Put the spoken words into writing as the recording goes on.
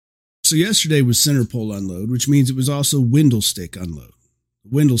So yesterday was center pole unload, which means it was also windle stick unload.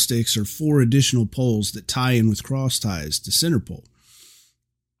 Windle sticks are 4 additional poles that tie in with cross ties to center pole.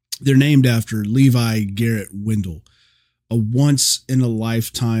 They're named after Levi Garrett Windle, a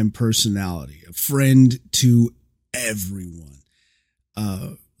once-in-a-lifetime personality, a friend to everyone.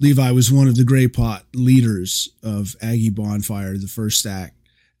 Levi was one of the Gray Pot leaders of Aggie Bonfire, the first stack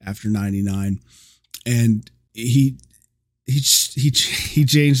after 99, and he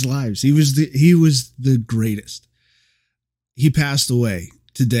changed lives. He was the greatest. He passed away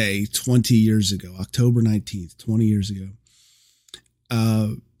today, 20 years ago, October 19th, 20 years ago.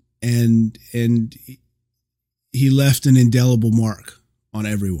 And he left an indelible mark on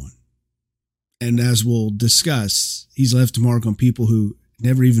everyone. And as we'll discuss, he's left a mark on people who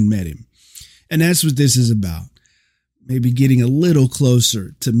never even met him. And that's what this is about. Maybe getting a little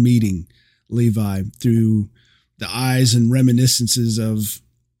closer to meeting Levi through the eyes and reminiscences of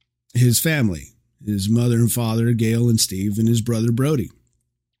his family, his mother and father, Gail and Steve, and his brother, Brody.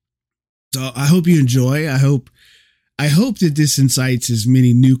 So I hope you enjoy. I hope that this incites as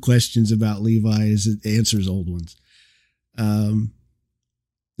many new questions about Levi as it answers old ones.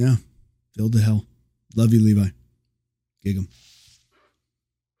 Yeah, filled to hell. Love you, Levi. Gig 'em.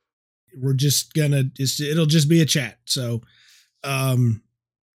 We're just gonna it'll just be a chat. So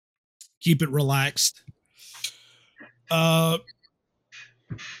keep it relaxed.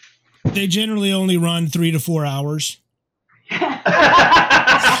 They generally only run 3 to 4 hours. Here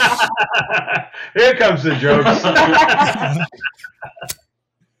comes the jokes.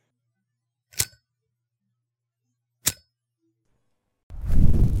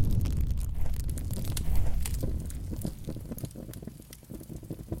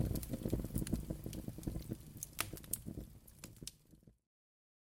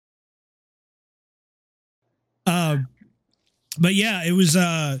 But yeah, it was,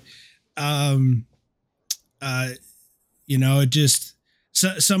 it just,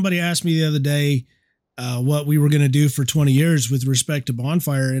 somebody asked me the other day, what we were going to do for 20 years with respect to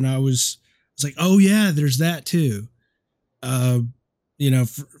Bonfire. And I was like, oh yeah, there's that too. For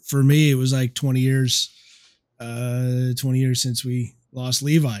me, it was like 20 years since we lost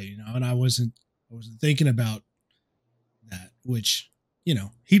Levi, and I wasn't thinking about that, which,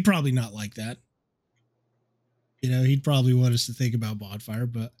 he'd probably not like that. He'd probably want us to think about Bonfire,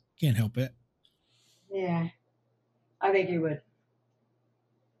 but can't help it. Yeah, I think he would.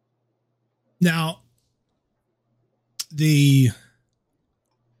 Now, I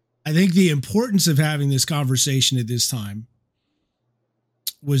think the importance of having this conversation at this time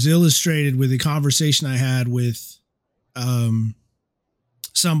was illustrated with a conversation I had with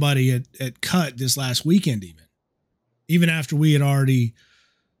somebody at Cut this last weekend, even after we had already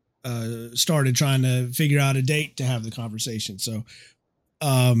started trying to figure out a date to have the conversation. So,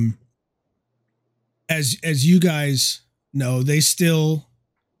 as you guys know, they still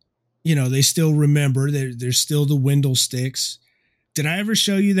remember. There's still the Windle sticks. Did I ever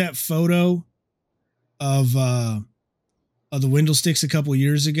show you that photo of the Windle sticks a couple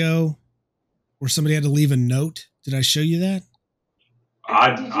years ago, where somebody had to leave a note? Did I show you that?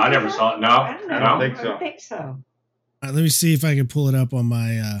 I never saw it. No, I don't think so. All right, let me see if I can pull it up on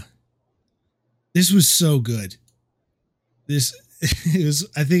my. This was so good. I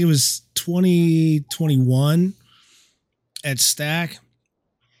think it was 2021 at Stack.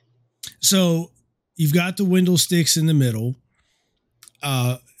 So you've got the Windle sticks in the middle,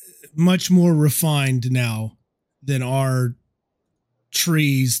 much more refined now than our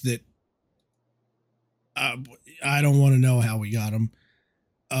trees that I don't want to know how we got them.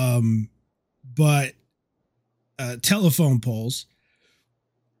 But telephone poles.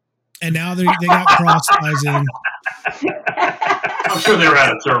 And now they got cross ties in. I'm sure they were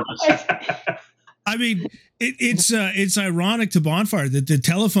out of service. I mean, it's ironic to Bonfire that the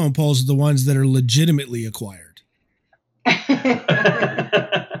telephone poles are the ones that are legitimately acquired.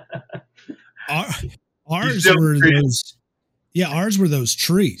 Ours were those. Yeah, ours were those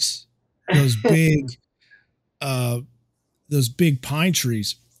trees, those big pine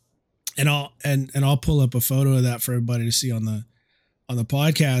trees, and I'll pull up a photo of that for everybody to see on the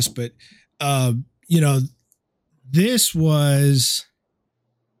podcast. But this was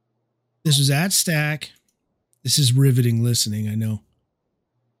at Stack. This is riveting listening, I know.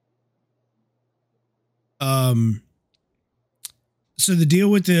 So the deal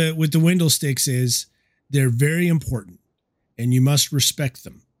with the Windle sticks is they're very important and you must respect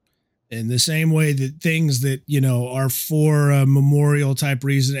them. In the same way that things that, are for a memorial type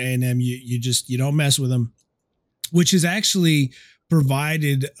reason, A&M, you don't mess with them, which is actually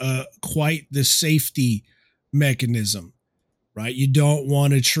provided quite the safety mechanism right? You don't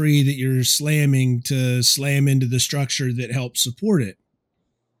want a tree that you're slamming to slam into the structure that helps support it.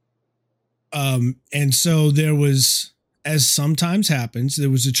 And so there was, as sometimes happens, there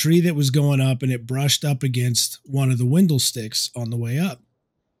was a tree that was going up and it brushed up against one of the Windle sticks on the way up.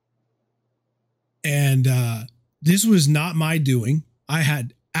 And this was not my doing. I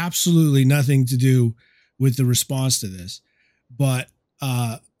had absolutely nothing to do with the response to this. But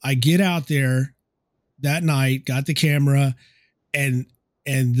I get out there that night, got the camera, and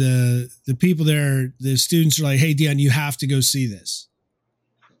the people there, the students are like, "Hey, Dion, you have to go see this."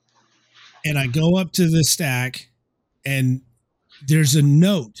 And I go up to the stack, and there's a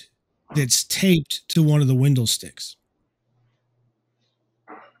note that's taped to one of the Windle sticks.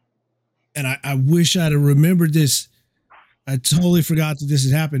 And I wish I'd have remembered this. I totally forgot that this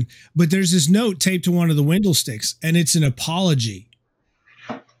had happened. But there's this note taped to one of the Windle sticks, and it's an apology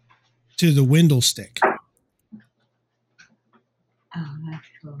to the Windle stick. Oh, that's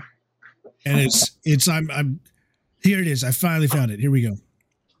cool. And I'm here it is. I finally found it. Here we go.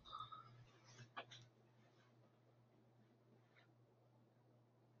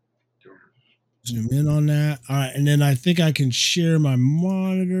 Zoom in on that. All right. And then I think I can share my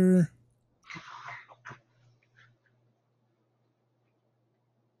monitor.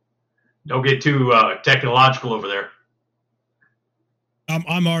 Don't get too technological over there.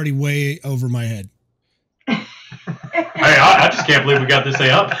 I'm already way over my head. Hey, I just can't believe we got this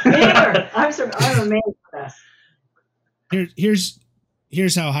thing up. Neither. I'm amazed with this.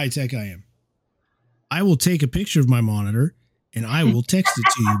 Here's how high tech I am. I will take a picture of my monitor and I will text it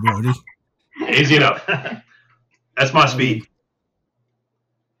to you, Brody. Easy enough. That's my speed.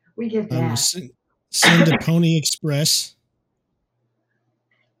 We get I will that. send a Pony Express.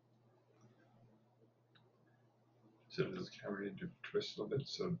 So does the camera need to twist a little bit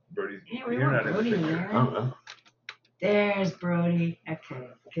so Brody? Yeah, we you're want not in the Brody in picture. there. Oh, There's Brody. Okay,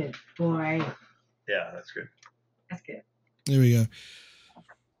 good boy. Yeah, that's good. That's good. There we go.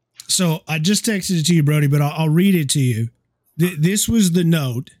 So I just texted it to you, Brody, but I'll read it to you. This was the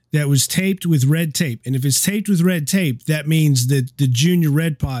note that was taped with red tape. And if it's taped with red tape, that means that the junior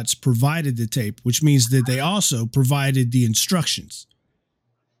Red Pots provided the tape, which means that they also provided the instructions.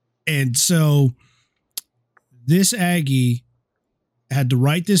 And so this Aggie had to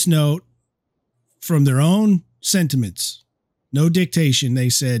write this note from their own sentiments. No dictation. They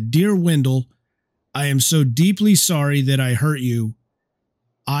said, "Dear Windle, I am so deeply sorry that I hurt you.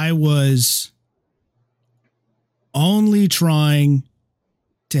 I was only trying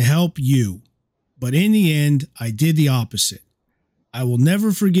to help you, but in the end, I did the opposite. I will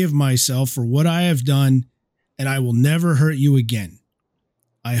never forgive myself for what I have done, and I will never hurt you again.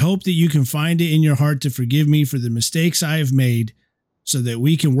 I hope that you can find it in your heart to forgive me for the mistakes I have made so that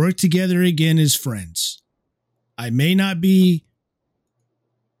we can work together again as friends. I may not be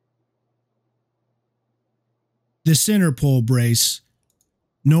the center pole brace,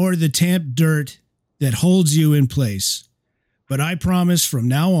 nor the tamp dirt that holds you in place, but I promise from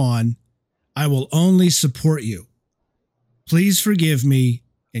now on, I will only support you. Please forgive me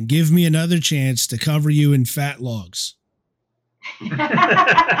and give me another chance to cover you in fat logs."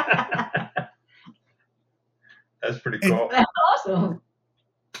 That's pretty cool. That's awesome.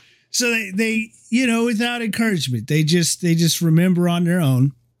 So they, without encouragement, they just remember on their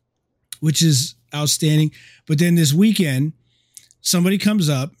own, which is outstanding. But then this weekend, somebody comes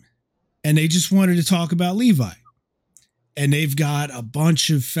up and they just wanted to talk about Levi. And they've got a bunch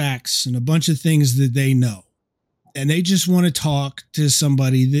of facts and a bunch of things that they know. And they just want to talk to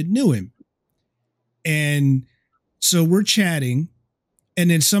somebody that knew him. And so we're chatting, and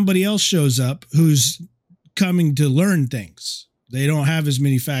then somebody else shows up who's coming to learn things. They don't have as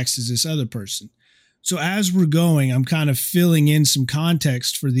many facts as this other person. So as we're going, I'm kind of filling in some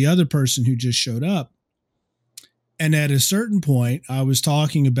context for the other person who just showed up. And at a certain point, I was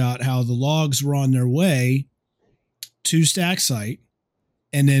talking about how the logs were on their way to stack site.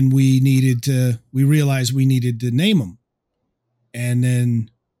 And then we realized we needed to name them. And then,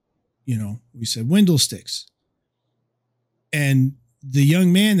 we said Windle sticks. And the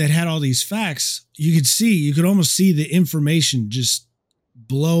young man that had all these facts, you could almost see the information just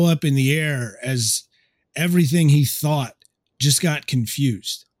blow up in the air as everything he thought just got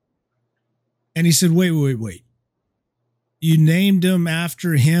confused. And he said, wait. You named him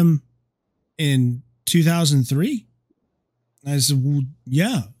after him in 2003? I said, well,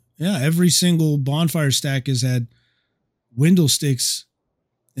 yeah. Every single bonfire stack has had Windle sticks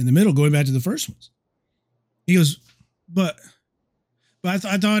in the middle, going back to the first ones. He goes, but I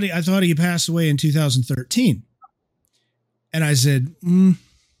thought he passed away in 2013. And I said,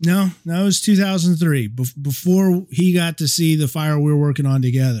 No, it was 2003, before he got to see the fire we were working on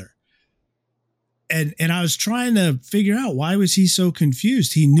together. And I was trying to figure out, why was he so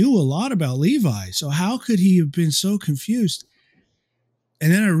confused? He knew a lot about Levi, so how could he have been so confused?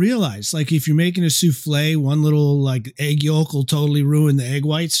 And then I realized, like, if you're making a souffle, one little like egg yolk will totally ruin the egg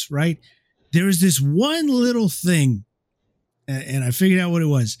whites, right? There was this one little thing, and I figured out what it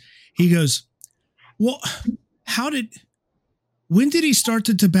was. He goes, well, when did he start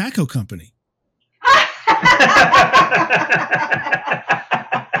the tobacco company?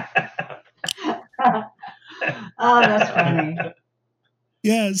 Oh, that's funny.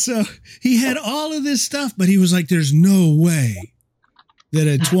 Yeah, so he had all of this stuff, but he was like, there's no way that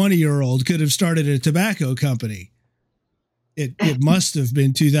a 20-year-old could have started a tobacco company. It must have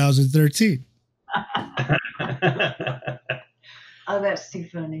been 2013. Oh, that's too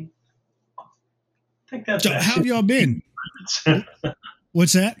funny. I think that's So how have y'all been?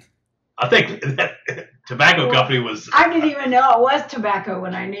 What's that? I think that tobacco company was. I didn't even know it was tobacco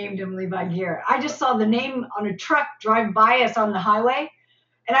when I named him Levi Garrett. I just saw the name on a truck drive by us on the highway,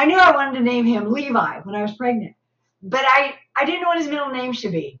 and I knew I wanted to name him Levi when I was pregnant. But I didn't know what his middle name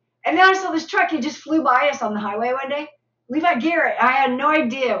should be. And then I saw this truck. He just flew by us on the highway one day. Levi Garrett. I had no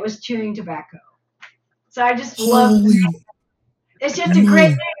idea it was chewing tobacco. So I just loved it. It's just a great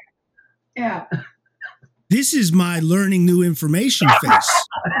name. Yeah. This is my learning new information face.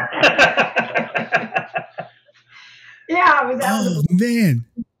 Yeah, Man.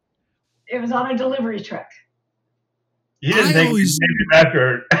 It was on a delivery truck. You didn't think you named him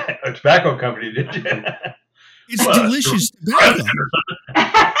after a tobacco company, did you? It's delicious tobacco.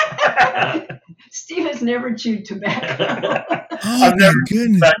 Steve has never chewed tobacco. Oh, my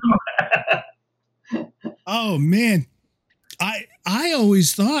goodness. Oh, man. I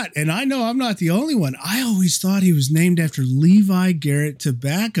always thought, and I know I'm not the only one, I always thought he was named after Levi Garrett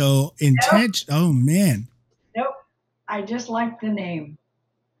Tobacco. Nope. Oh, man. Nope. I just liked the name.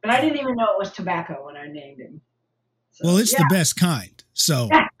 But I didn't even know it was tobacco when I named him. So, well, it's the best kind. So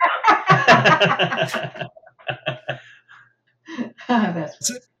that's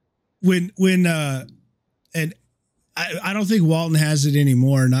so when and I don't think Walton has it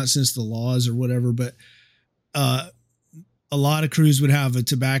anymore, not since the laws or whatever, but a lot of crews would have a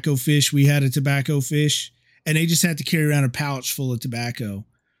tobacco fish. We had a tobacco fish, and they just had to carry around a pouch full of tobacco.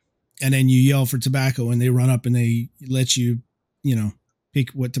 And then you yell for tobacco, and they run up and they let you,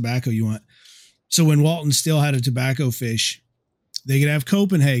 pick what tobacco you want. So when Walton still had a tobacco fish, they could have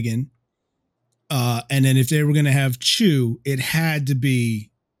Copenhagen. And then if they were going to have chew, it had to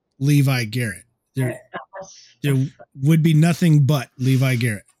be Levi Garrett. There would be nothing but Levi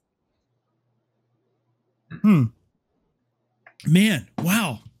Garrett. Man,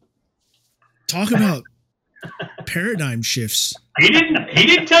 wow. Talk about paradigm shifts. He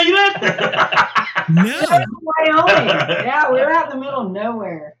didn't tell you that? No. Wyoming. Yeah, we were out in the middle of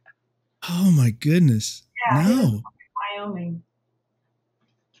nowhere. Oh my goodness. Yeah, No. Wyoming.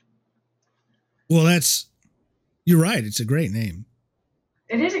 Well, you're right. It's a great name.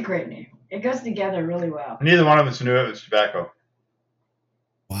 It is a great name. It goes together really well. Neither one of us knew it was tobacco.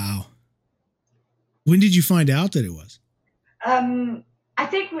 Wow. When did you find out that it was? I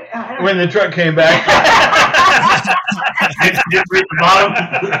think when the truck came back. Did read the bottom.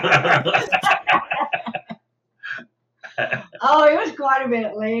 Oh, it was quite a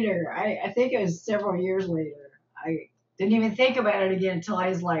bit later. I think it was several years later. I didn't even think about it again until I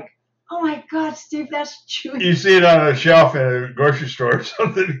was like, oh my God, Steve, that's chewing. You see it on a shelf in a grocery store or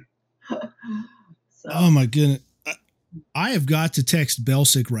something. So. Oh my goodness. I have got to text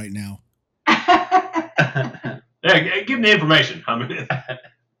Belsic right now. Yeah, give me the information. I'm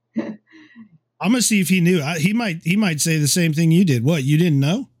gonna see if he knew. He might say the same thing you did. What, you didn't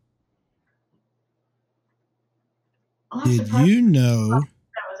know? Did you know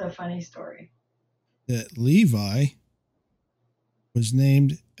that was a funny story that Levi was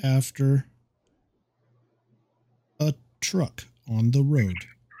named after a truck on the road?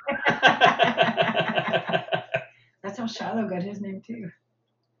 That's how Shiloh got his name too.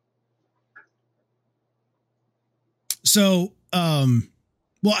 So, well,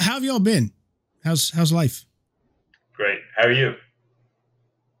 how have y'all been? How's life? Great. How are you?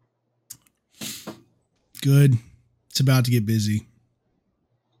 Good. It's about to get busy.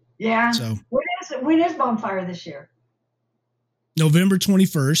 Yeah. So when is Bonfire this year? November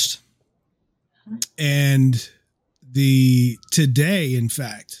 21st. And today, in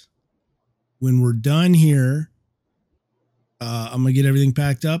fact, when we're done here, I'm going to get everything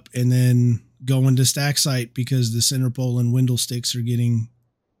packed up and then go into stack site because the center pole and Windle sticks are getting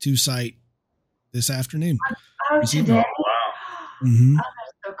to site this afternoon. Oh, today? Wow. Mm-hmm. Oh,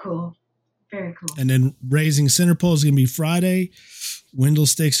 that's so cool. Very cool. And then raising center pole is going to be Friday. Windle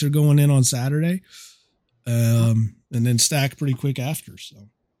sticks are going in on Saturday. And then stack pretty quick after. So,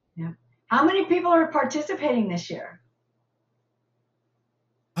 yeah. How many people are participating this year?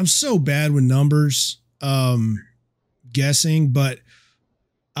 I'm so bad with numbers, guessing, but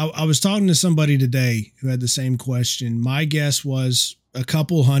I was talking to somebody today who had the same question. My guess was a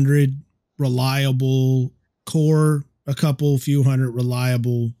couple hundred reliable core, a few hundred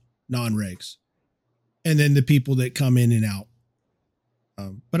reliable non-regs, and then the people that come in and out.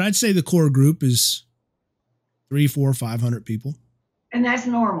 But I'd say the core group is 300, 400, 500 people. And that's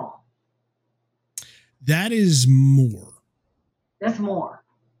normal. That is more. That's more.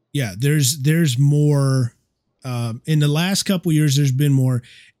 Yeah, there's more. In the last couple years, there's been more,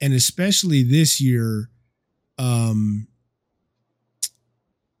 and especially this year, the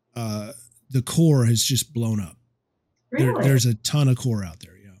core has just blown up. Really? There's a ton of core out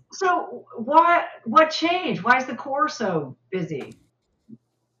there. Yeah. So what changed? Why is the core so busy?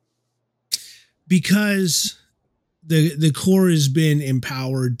 Because the core has been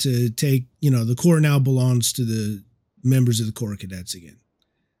empowered to take, the core now belongs to the members of the Corps of Cadets again.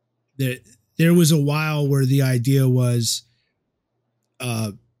 There was a while where the idea was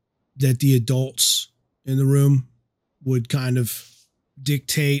that the adults in the room would kind of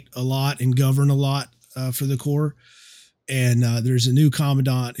dictate a lot and govern a lot for the Corps. And there's a new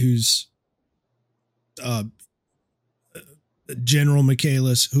commandant who's General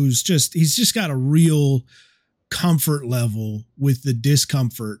Michaelis, he's just got a real comfort level with the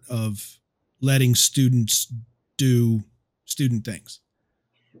discomfort of letting students do student things.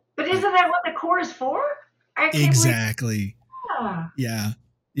 But isn't that what the Corps is for? Exactly. Yeah.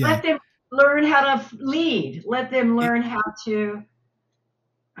 Let them learn how to lead. Let them learn how to.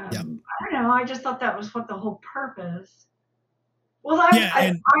 I don't know. I just thought that was what the whole purpose. Well,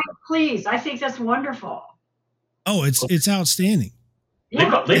 I'm pleased. I think that's wonderful. Oh, it's outstanding.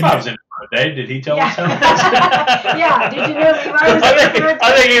 Yeah. Levi was in it for a day. Did he tell us how? Yeah. Did you know Levi was in it?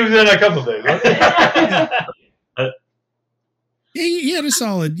 I think he was in a couple of days. Yeah, he had a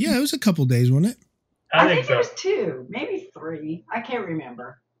solid. Yeah, it was a couple days, wasn't it? I think it was 2, maybe 3. I can't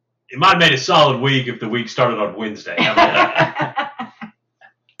remember. It might have made a solid week if the week started on Wednesday.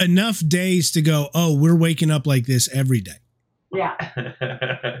 Enough days to go, oh, we're waking up like this every day. Yeah.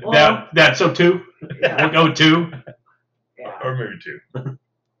 So 2? Yeah. We'll go 2? Yeah. Or maybe 2.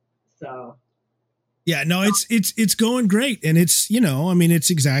 So. Yeah, no, it's going great. And it's, it's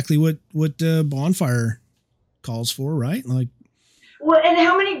exactly what the bonfire calls for, right? Like. Well, and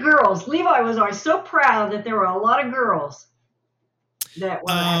how many girls? Levi was always so proud that there were a lot of girls that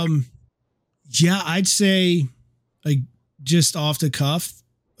were. Yeah, I'd say like just off the cuff,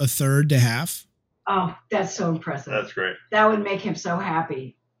 a third to half. Oh, that's so impressive. That's great. That would make him so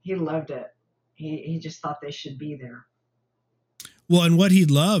happy. He loved it. He just thought they should be there. Well, and what he'd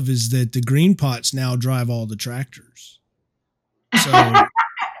love is that the Green Pots now drive all the tractors. So,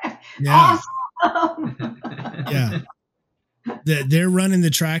 yeah. Awesome. Yeah. They're running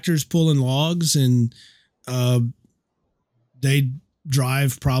the tractors pulling logs, and they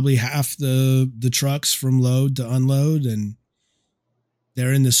drive probably half the trucks from load to unload, and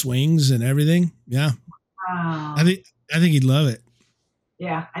they're in the swings and everything. Yeah. Wow. I think he'd love it.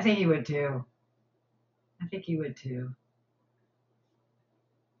 Yeah, I think he would too.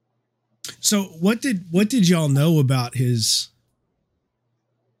 So what did y'all know about his?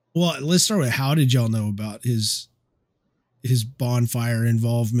 Well, let's start with how did y'all know about his bonfire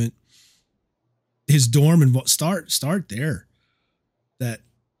involvement, his dorm start there. That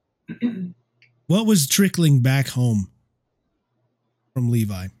what was trickling back home from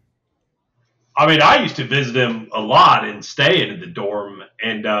Levi? I mean, I used to visit him a lot and stay in the dorm,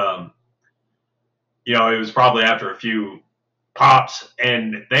 and it was probably after a few pops,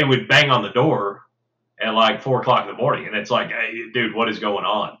 and they would bang on the door at like 4:00 in the morning, and it's like, hey, dude, what is going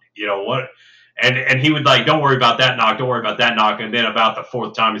on? What? And he would like, don't worry about that knock, and then about the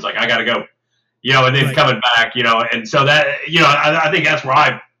 4th time, he's like, I gotta go, and then coming back, and so that, I think that's where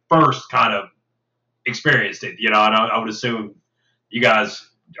I first kind of experienced it, and I would assume you guys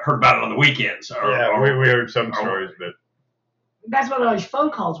heard about it on the weekends. We heard some stories, but that's what all his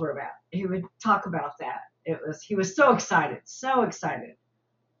phone calls were about. He would talk about that. He was so excited.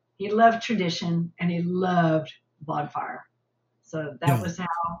 He loved tradition and he loved bonfire. So that was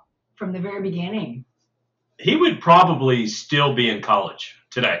how, from the very beginning. He would probably still be in college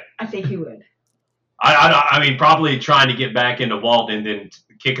today. I think he would. I mean, probably trying to get back into Walton and then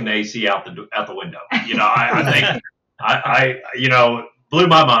kicking the AC out the window. I think blew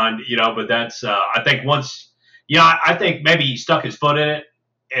my mind. But that's I think once I think maybe he stuck his foot in it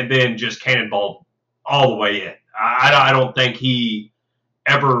and then just cannonballed all the way in. I don't think he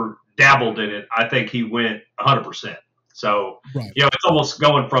ever dabbled in it. I think he went 100%. So, Right. it's almost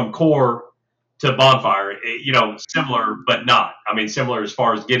going from core to bonfire, similar, but not. I mean, similar as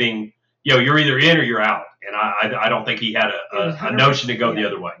far as getting, you're either in or you're out. And I don't think he had a notion to go the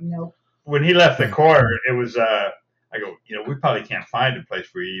other way. Nope. When he left the Corps, it was, I go, we probably can't find a place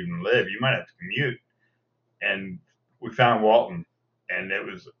where you even live. You might have to commute. And we found Walton, and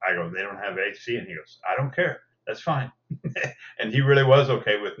I go, they don't have AC. And he goes, I don't care. That's fine. And he really was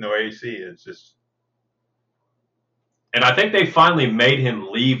okay with no AC. It's just. And I think they finally made him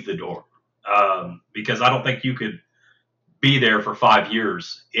leave the dorm because I don't think you could be there for 5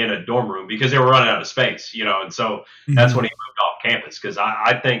 years in a dorm room because they were running out of space, and so that's when he moved off campus because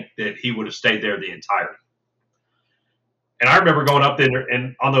I think that he would have stayed there the entirety. And I remember going up there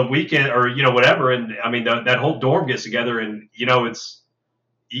and on the weekend or, whatever. And I mean, that whole dorm gets together and,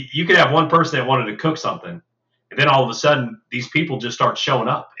 you could have one person that wanted to cook something. And then all of a sudden these people just start showing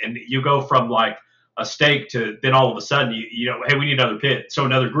up and you go from like a steak to then all of a sudden, hey, we need another pit. So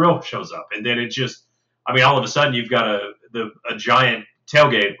another grill shows up. And then it just, all of a sudden you've got a giant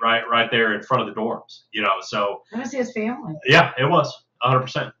tailgate right there in front of the dorms, so. That was his family. Yeah, it was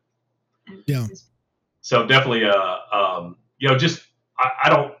 100%. Yeah. So definitely, I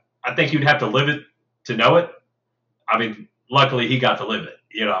think you'd have to live it to know it. I mean, luckily he got to live it,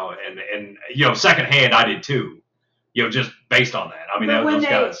 and secondhand I did too, just based on that. I mean, those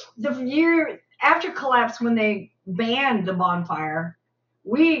guys. The year after collapse, when they banned the bonfire,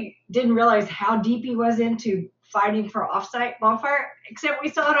 we didn't realize how deep he was into fighting for offsite bonfire, except we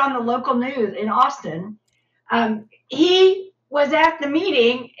saw it on the local news in Austin. He was at the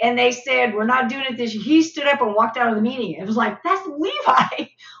meeting and they said, we're not doing it this year. He stood up and walked out of the meeting. It was like, that's Levi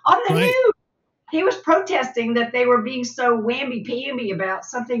on the news. He was protesting that they were being so whammy-pamby about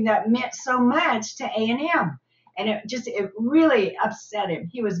something that meant so much to A&M. And it really upset him.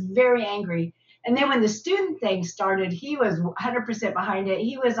 He was very angry. And then when the student thing started, he was 100% behind it.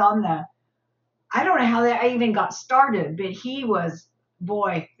 He was on I don't know how that even got started, but he was,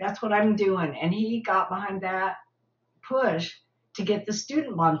 boy, that's what I'm doing. And he got behind that push to get the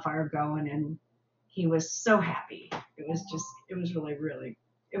student bonfire going. And he was so happy. It was really, really,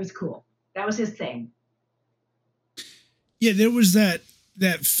 it was cool. That was his thing. Yeah, there was that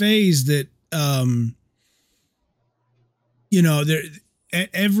phase that,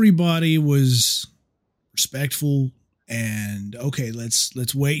 everybody was respectful and okay,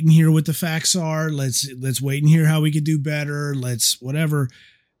 let's wait and hear what the facts are. Let's wait and hear how we could do better. Let's whatever.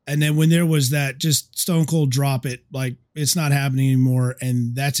 And then when there was that just stone cold drop it, like it's not happening anymore.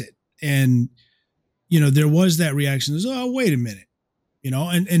 And that's it. And, there was that reaction. Oh, wait a minute.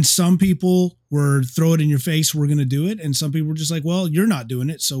 And some people were throw it in your face. We're going to do it. And some people were just like, well, you're not doing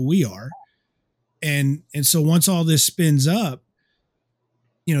it. So we are. And so once all this spins up,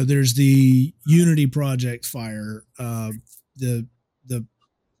 there's the Unity Project fire, the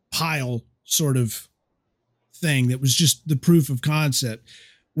pile sort of thing that was just the proof of concept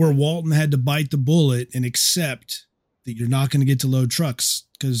where Walton had to bite the bullet and accept that you're not going to get to load trucks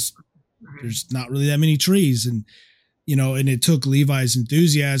because there's not really that many trees. And, and it took Levi's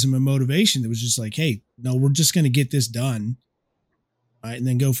enthusiasm and motivation that was just like, hey, no, we're just going to get this done. Right. And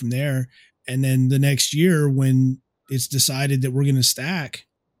then go from there. And then the next year when it's decided that we're going to stack,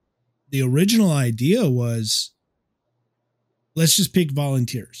 the original idea was let's just pick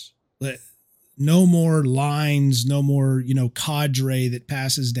volunteers. No more lines, no more, cadre that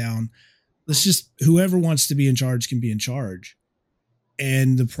passes down. Let's just, whoever wants to be in charge can be in charge.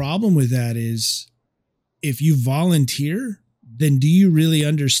 And the problem with that is if you volunteer, then do you really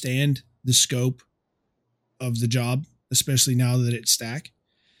understand the scope of the job, especially now that it's stack?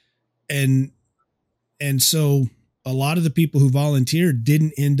 And so a lot of the people who volunteered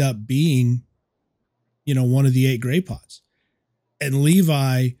didn't end up being, one of the 8 gray pots. And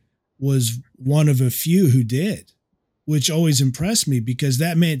Levi was one of a few who did, which always impressed me because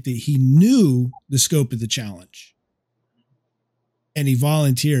that meant that he knew the scope of the challenge. And he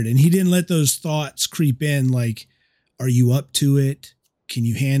volunteered and he didn't let those thoughts creep in like, are you up to it? Can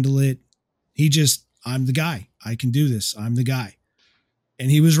you handle it? He just, I'm the guy. I can do this. I'm the guy. And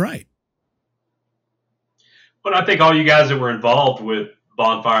he was right. But I think all you guys that were involved with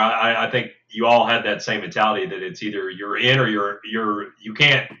Bonfire, I think you all had that same mentality that it's either you're in or you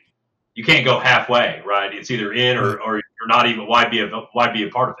can't go halfway, right? It's either in or you're not even. Why be a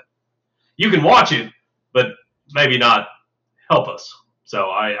part of it? You can watch it, but maybe not help us. So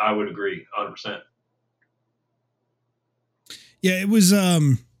I would agree 100%. Yeah, it was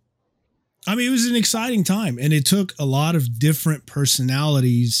I mean, it was an exciting time, and it took a lot of different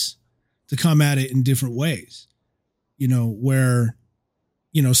personalities to come at it in different ways. You know, where,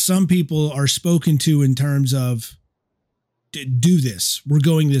 you know, some people are spoken to in terms of do this, we're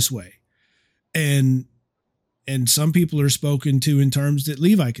going this way. And some people are spoken to in terms that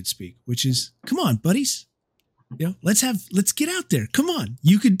Levi could speak, which is, come on, buddies. You know, let's get out there. Come on,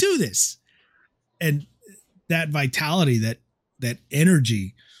 you could do this. And that vitality, that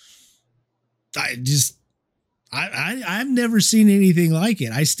energy, I've never seen anything like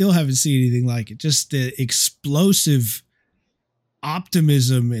it. I still haven't seen anything like it. Just the explosive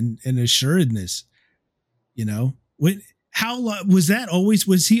optimism and assuredness, you know. Was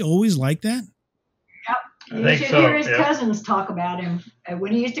he always like that? Yep. You should hear his cousins talk about him.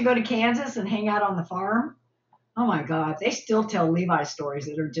 When he used to go to Kansas and hang out on the farm, oh my God, they still tell Levi stories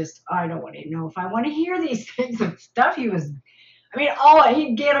that are just, I don't want to know if I want to hear these things and stuff all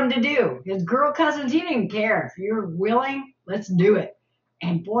he'd get them to do. His girl cousins, he didn't care. If you're willing, let's do it.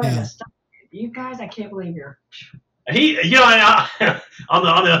 And boy, the stuff, you guys, I can't believe you're. He, you know,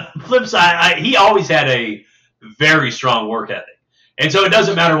 on the flip side, he always had a very strong work ethic. And so it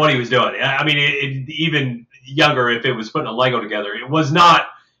doesn't matter what he was doing. I mean, even younger, if it was putting a Lego together, it was not,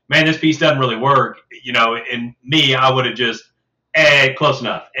 man, this piece doesn't really work. You know, and me, I would have just, close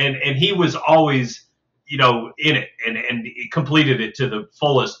enough. And he was always, you know, in it and completed it to the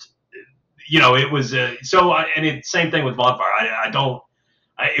fullest. You know, it was, and it's same thing with Bonfire.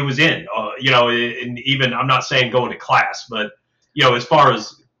 It was in, you know, and even, I'm not saying going to class, but, you know, as far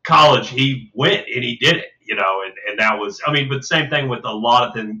as college, he went and he did it, you know, and that was, I mean, but same thing with a lot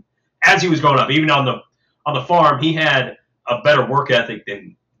of them as he was growing up, even on the farm, he had a better work ethic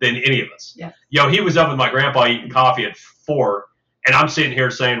than any of us. Yeah. You know, he was up with my grandpa eating coffee at 4, and I'm sitting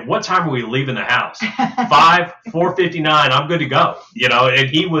here saying, what time are we leaving the house? 5, 4:59, I'm good to go. You know, and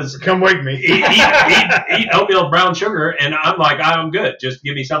he was, come wake me. eat oatmeal, brown sugar, and I'm like, I'm good. Just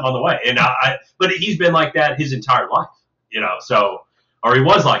give me something on the way. And but he's been like that his entire life, you know, so, or he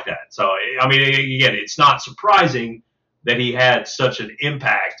was like that. So, I mean, again, it's not surprising that he had such an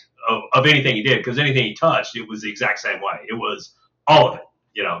impact of anything he did, because anything he touched, it was the exact same way. It was all of it,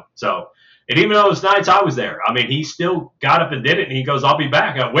 you know, so. And even those nights I was there, I mean, he still got up and did it, and he goes, I'll be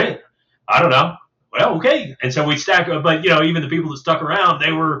back. I went. I don't know. Well, okay. And so we'd stack up, but, you know, even the people that stuck around,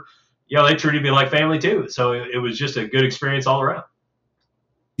 they were, you know, they treated me like family too. So it was just a good experience all around.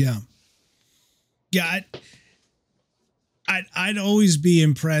 Yeah. Yeah. I'd always be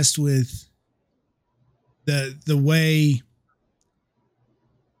impressed with the way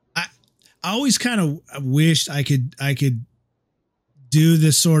I always kind of wished I could do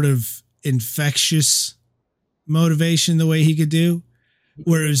this sort of infectious motivation the way he could do,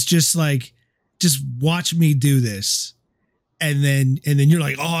 where it was just like, just watch me do this. And then you're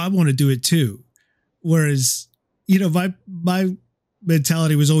like, oh, I want to do it too. Whereas, you know, my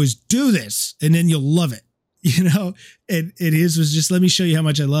mentality was always do this and then you'll love it, you know, and his was just, let me show you how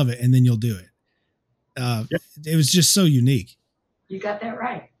much I love it. And then you'll do it. It was just so unique. You got that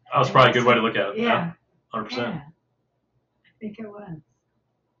right. That was probably a good way to look at it. Yeah. 100%. Yeah. I think it was.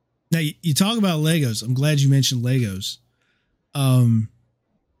 Now you talk about Legos. I'm glad you mentioned Legos. And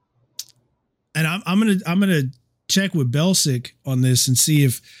I'm gonna check with Belsic on this and see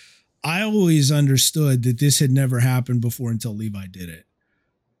if I always understood that this had never happened before until Levi did it.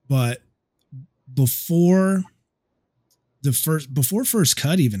 But before first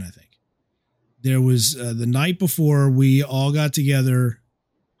cut, even, I think there was the night before, we all got together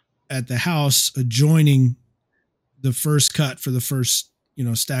at the house adjoining the first cut for the first, you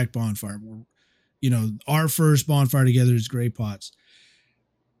know, stacked bonfire. You know, our first bonfire together is Gray Pots.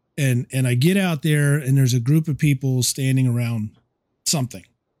 And I get out there and there's a group of people standing around something.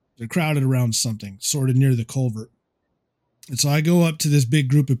 They're crowded around something, sort of near the culvert. And so I go up to this big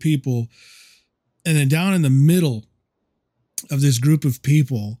group of people, and then down in the middle of this group of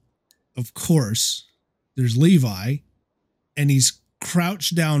people, of course, there's Levi, and he's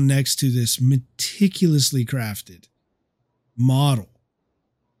crouched down next to this meticulously crafted model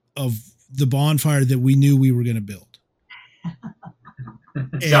of the bonfire that we knew we were going to build.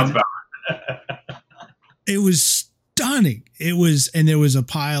 Sounds about right. It was stunning. And there was a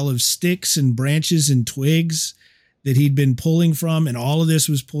pile of sticks and branches and twigs that he'd been pulling from, and all of this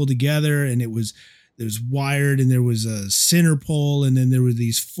was pulled together, and it was wired, and there was a center pole, and then there were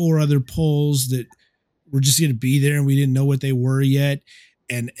these 4 other poles that were just going to be there, and we didn't know what they were yet.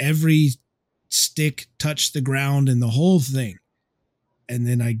 And every stick touched the ground and the whole thing. And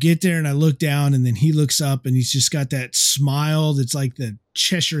then I get there and I look down, and then he looks up and he's just got that smile that's like the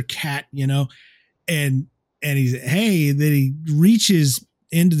Cheshire cat, you know, and he's, hey, then he reaches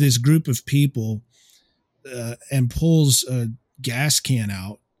into this group of people and pulls a gas can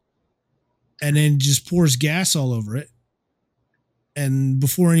out and then just pours gas all over it. And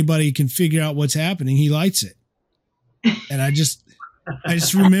before anybody can figure out what's happening, he lights it. And I just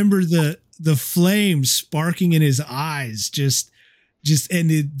remember the flames sparking in his eyes, just and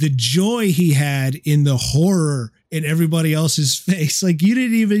the joy he had in the horror in everybody else's face. Like, you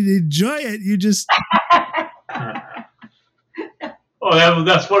didn't even enjoy it. You just. Well,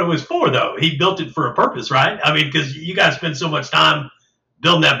 that's what it was for, though. He built it for a purpose, right? I mean, because you guys spend so much time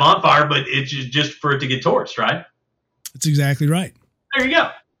building that bonfire, but it's just for it to get torched, right? That's exactly right. There you go.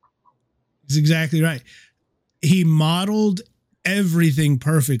 It's exactly right. He modeled everything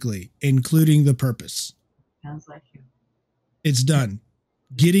perfectly, including the purpose. Sounds like you. It's done.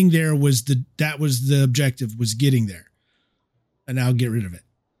 Getting there was the objective, was getting there. And now get rid of it.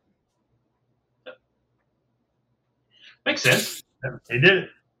 Makes sense. He did it.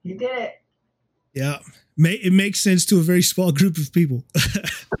 You did it. Yeah. It makes sense to a very small group of people.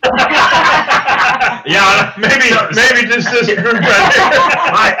 Yeah, maybe just this group right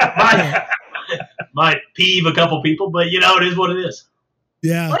here. Might peeve a couple people, but it is what it is.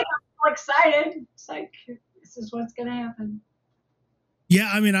 Yeah. Like, I'm so excited. It's like, this is what's going to happen. Yeah,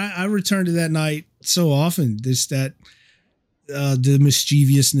 I mean, I return to that night so often. The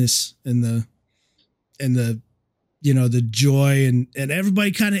mischievousness and the the joy and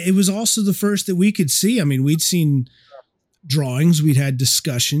everybody it was also the first that we could see. I mean, we'd seen drawings, we'd had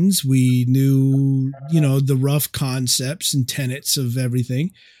discussions, we knew, the rough concepts and tenets of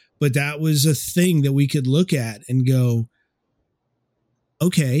everything, but that was a thing that we could look at and go,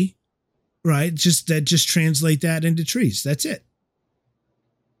 okay, right. Just translate that into trees. That's it.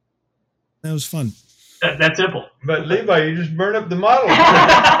 That was fun. That's simple. But Levi, you just burned up the model.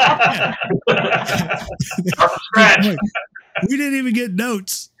 Start from scratch. We didn't even get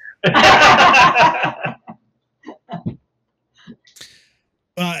notes.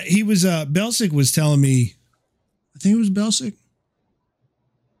 He was Belsic was telling me, I think it was Belsic.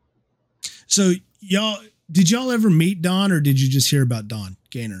 So did y'all ever meet Don, or did you just hear about Don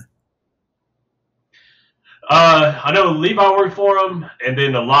Gaynor? I know Levi worked for him, and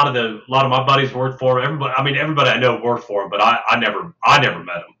then a lot of my buddies worked for him. Everybody I know worked for him, but I never met him. I don't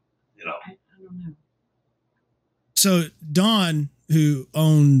know. So Don, who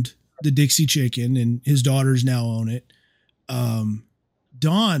owned the Dixie Chicken, and his daughters now own it. Don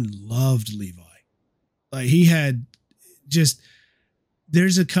loved Levi. Like, he had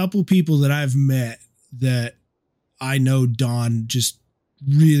there's a couple people that I've met that I know Don just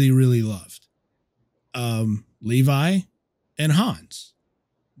really, really loved. Levi and Hans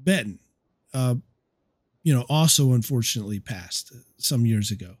Benton, also unfortunately passed some years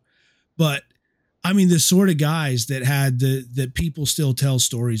ago. But I mean, the sort of guys that had that people still tell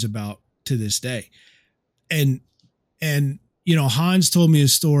stories about to this day. And Hans told me a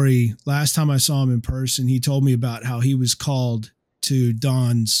story last time I saw him in person. He told me about how he was called to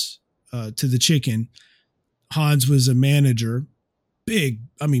Don's, to the Chicken. Hans was a manager,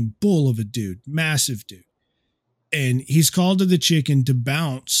 bull of a dude, massive dude. And he's called to the Chicken to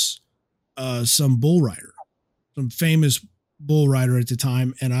bounce some bull rider, some famous bull rider at the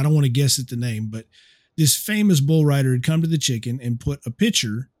time. And I don't want to guess at the name, but this famous bull rider had come to the Chicken and put a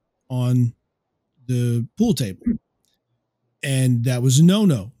pitcher on the pool table. And that was a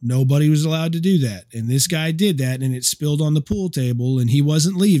no-no. Nobody was allowed to do that. And this guy did that, and it spilled on the pool table, and he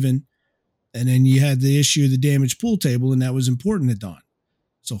wasn't leaving. And then you had the issue of the damaged pool table, and that was important to Don.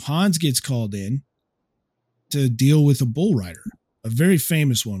 So Hans gets called in to deal with a bull rider, a very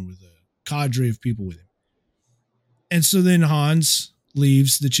famous one with a cadre of people with him. And so then Hans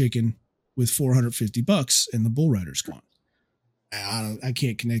leaves the Chicken with $450 and the bull rider's gone. I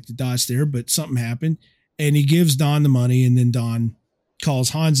can't connect the dots there, but something happened, and he gives Don the money. And then Don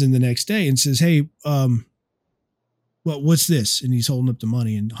calls Hans in the next day and says, "Hey, what's this?" And he's holding up the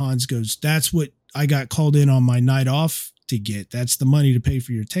money, and Hans goes, "That's what I got called in on my night off to get. That's the money to pay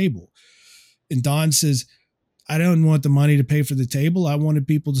for your table." And Don says, "I don't want the money to pay for the table. I wanted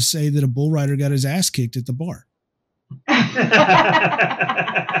people to say that a bull rider got his ass kicked at the bar."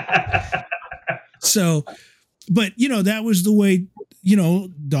 So, but that was the way,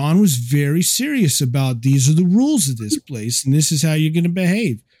 Don was very serious about, these are the rules of this place, and this is how you're going to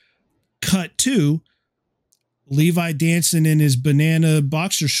behave. Cut to Levi dancing in his banana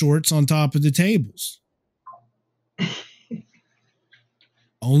boxer shorts on top of the tables.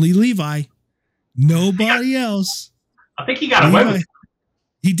 Only Levi. Nobody else. I think he got away with it.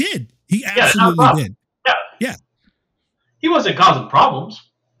 He did. He absolutely did. Yeah. He wasn't causing problems.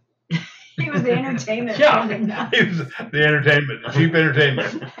 He was the entertainment. Yeah. He was the entertainment, cheap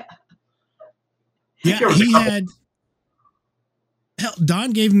entertainment. Yeah, he had. Hell,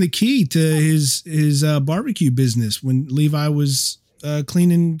 Don gave him the key to his barbecue business when Levi was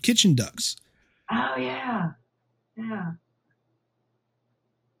cleaning kitchen ducts. Oh yeah.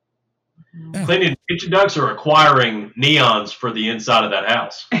 Cleaning kitchen ducts or acquiring neons for the inside of that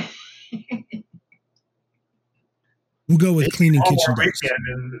house. We'll go with cleaning All kitchen our ducts. weekend,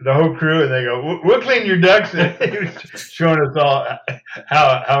 and the whole crew, and they go, "We'll clean your ducts." And he was showing us all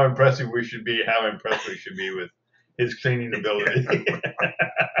how impressive we should be, how impressed we should be with his cleaning ability.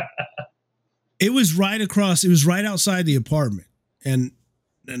 It was right across. It was right outside the apartment, and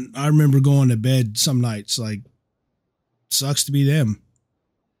I remember going to bed some nights like, sucks to be them.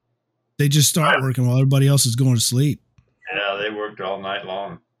 They just start working while everybody else is going to sleep. Yeah, they worked all night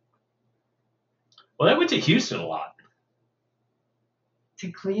long. Well, they went to Houston a lot.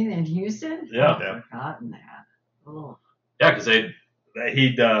 To clean in Houston? Yeah. I've forgotten that. Oh. Yeah, because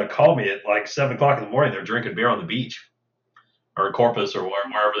he'd call me at like 7 o'clock in the morning. They're drinking beer on the beach or in Corpus or wherever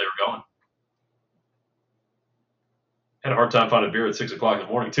they were going. Had a hard time finding beer at 6 o'clock in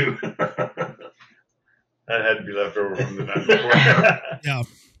the morning, too. That had to be left over from the night before. Yeah.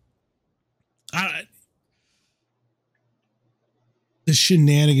 The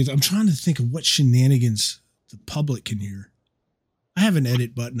shenanigans. I'm trying to think of what shenanigans the public can hear. I have an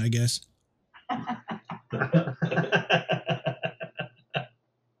edit button, I guess.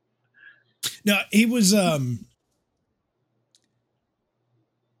 No, he was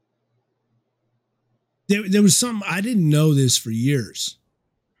there was something, I didn't know this for years.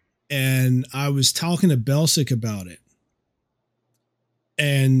 And I was talking to Belsic about it.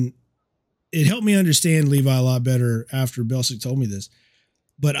 And it helped me understand Levi a lot better after Belsic told me this.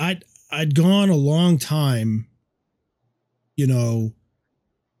 But I'd gone a long time, you know,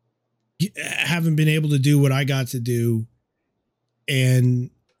 haven't been able to do what I got to do,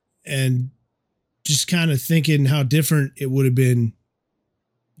 and just kind of thinking how different it would have been,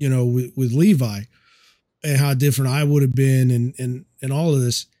 you know, with Levi, and how different I would have been, and all of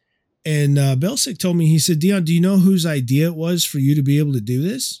this. And Belsic told me, he said, "Dion, do you know whose idea it was for you to be able to do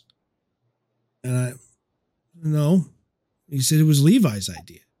this?" And no. He said it was Levi's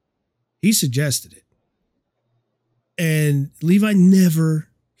idea. He suggested it. And Levi never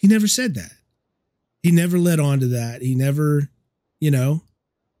said that. He never led on to that. He never, you know,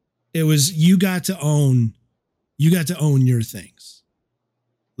 it was, you got to own your things.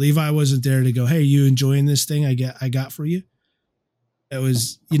 Levi wasn't there to go, "Hey, you enjoying this thing I got for you?" It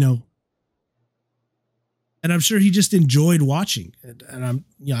was, you know, and I'm sure he just enjoyed watching. And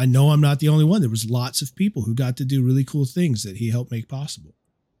I know I'm not the only one. There was lots of people who got to do really cool things that he helped make possible.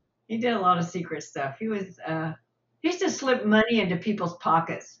 He did a lot of secret stuff. He used to slip money into people's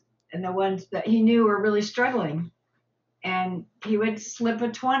pockets, and the ones that he knew were really struggling. And he would slip a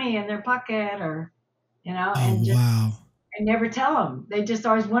 20 in their pocket, or, you know, and never tell them. They just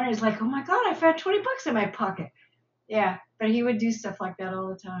always wondered. It's like, "Oh my God, I found $20 in my pocket." Yeah, but he would do stuff like that all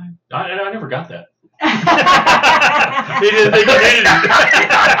the time. I never got that. He didn't think he needed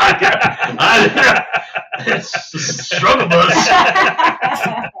it. It's a struggle bus.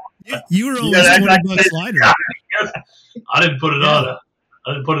 You were always $20 lighter. I didn't put it on.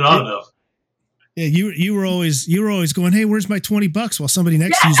 I didn't put it on enough. Yeah, you were always going, "Hey, where's my $20?" While somebody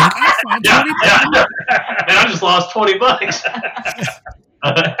next to you's like, "I found $20." Yeah. And I just lost $20.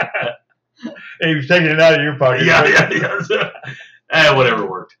 He was taking it out of your pocket. Yeah. Whatever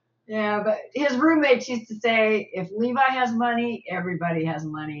worked. Yeah, but his roommates used to say, if Levi has money, everybody has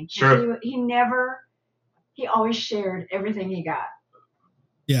money. Sure. He always shared everything he got.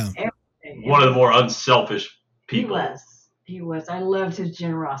 Yeah. Everything. One of the more unselfish people. He was. I loved his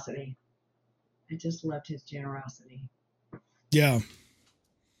generosity. I just loved his generosity. Yeah.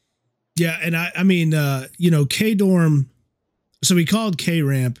 Yeah. And I mean, you know, K-Dorm. So we called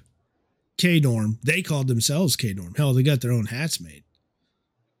K-Ramp K-Dorm. They called themselves K-Dorm. Hell, they got their own hats made.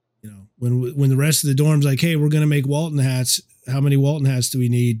 You know, when the rest of the dorm's like, "Hey, we're going to make Walton hats. How many Walton hats do we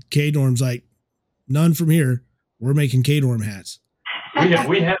need?" K-Dorm's like, "None from here. We're making K-Dorm hats." We have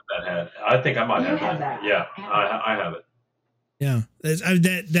that hat. I think I might have that. Yeah, I have it. Yeah.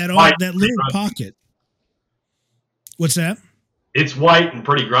 That little pocket. What's that? It's white and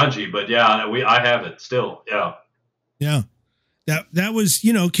pretty grungy, but yeah, I have it still. Yeah. Yeah. That was,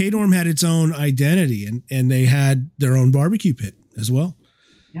 you know, K-Dorm had its own identity, and they had their own barbecue pit as well.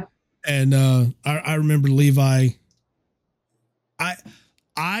 Yep. And I remember Levi.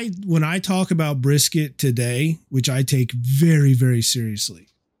 When I talk about brisket today, which I take very, very seriously,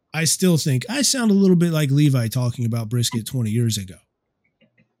 I still think I sound a little bit like Levi talking about brisket 20 years ago.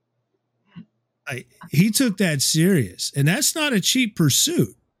 He took that serious, and that's not a cheap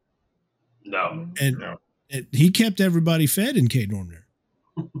pursuit. No. And, No. and he kept everybody fed in K Norm there.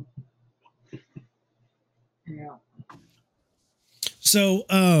 Yeah. So,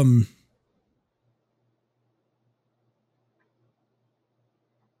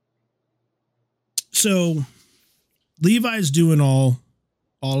 so Levi's doing all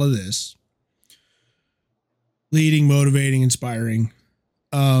of this, leading, motivating, inspiring.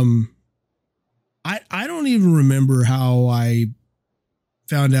 I don't even remember how I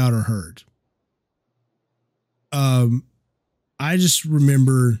found out or heard. I just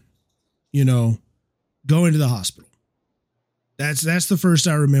remember, going to the hospital. That's the first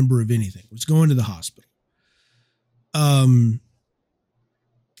I remember of anything, was going to the hospital. And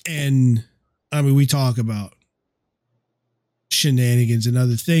I mean, we talk about shenanigans and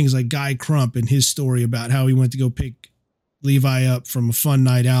other things, like Guy Crump and his story about how he went to go pick Levi up from a fun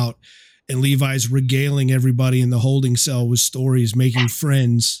night out, and Levi's regaling everybody in the holding cell with stories, making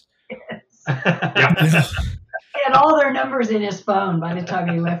friends. Yeah. He had all their numbers in his phone by the time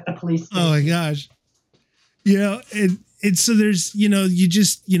he left the police station. Oh my gosh. And so there's, you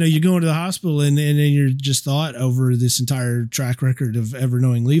just, you're going to the hospital and then you're just thought over this entire track record of ever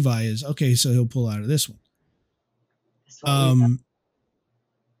knowing Levi is, okay, so he'll pull out of this one. That's what we thought.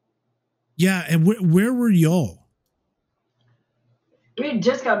 Yeah. And where were y'all? We had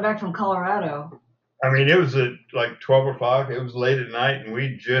just gotten back from Colorado. I mean, it was at like 12 o'clock. It was late at night, and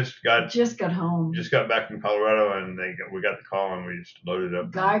we just got home. Just got back from Colorado, and we got the call, and we just loaded up.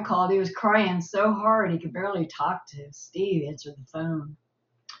 Guy called. He was crying so hard he could barely talk to Steve. Answered the phone.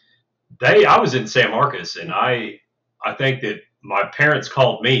 I was in San Marcos, and I think that my parents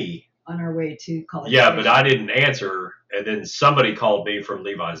called me on our way to college. Yeah, but I didn't answer, and then somebody called me from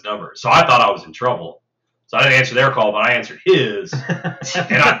Levi's number, so I thought I was in trouble. So I didn't answer their call, but I answered his. And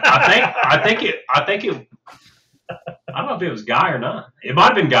I think it. I don't know if it was Guy or not. It might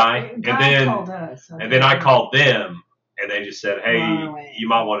have been Guy. Guy called us. And then I called them, and they just said, "Hey, Right. you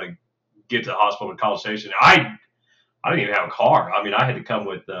might want to get to the hospital in College Station." I didn't even have a car. I mean, I had to come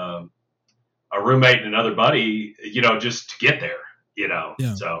with a roommate and another buddy, just to get there. Yeah.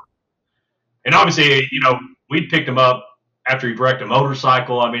 So, and obviously, we'd picked him up after he wrecked a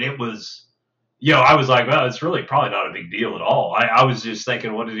motorcycle. I mean, it was. I was like, well, it's really probably not a big deal at all. I was just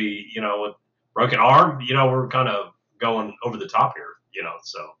thinking, what did he, with broken arm? We're kind of going over the top here,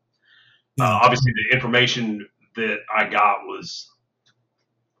 So obviously the information that I got was.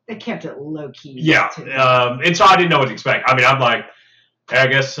 They kept it low key. Yeah. And so I didn't know what to expect. I mean, I'm like, hey, I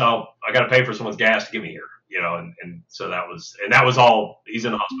guess I got to pay for someone's gas to get me here, and so that was all. He's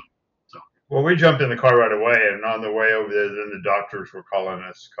in the hospital. Well, we jumped in the car right away, and on the way over there, then the doctors were calling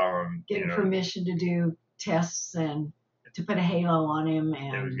us, getting permission to do tests and to put a halo on him,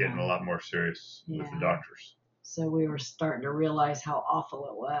 and it was getting a lot more serious with the doctors. So we were starting to realize how awful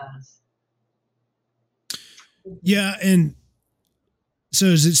it was. Yeah, and so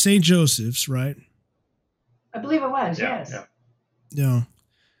is it St. Joseph's, right? I believe it was. Yeah, yes. Yeah.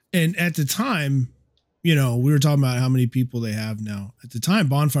 And at the time, we were talking about how many people they have now. At the time,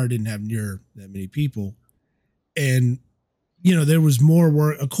 Bonfire didn't have near that many people. And, there was more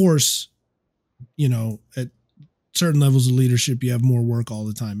work. Of course, at certain levels of leadership, you have more work all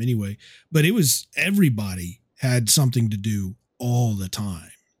the time anyway. But it was everybody had something to do all the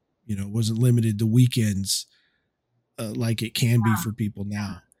time. It wasn't limited to weekends like it can be for people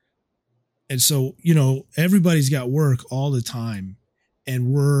now. And so, everybody's got work all the time.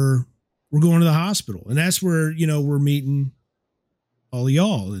 And we're going to the hospital, and that's where, we're meeting all of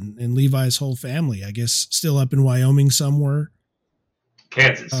y'all and Levi's whole family, I guess, still up in Wyoming somewhere.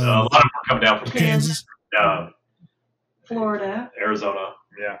 Kansas. A lot of them come down from Kansas. Florida. Arizona.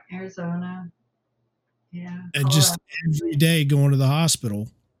 Yeah. Arizona. Yeah. And just every day going to the hospital.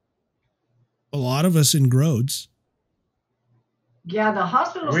 A lot of us in Grodes. Yeah, the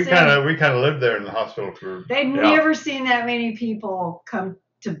hospital. We kind of lived there in the hospital for. They'd never seen that many people come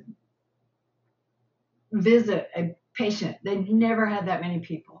to visit a patient. They'd never had that many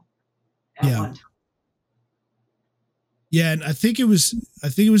people at one time. Yeah, and I think it was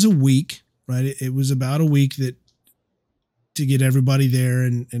a week, right? It was about a week to get everybody there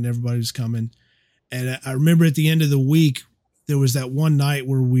and everybody was coming. And I remember at the end of the week, there was that one night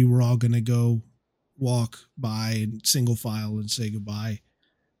where we were all going to go walk by and single file and say goodbye.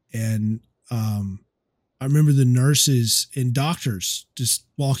 And I remember the nurses and doctors just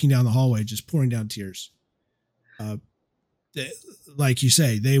walking down the hallway, just pouring down tears. Like you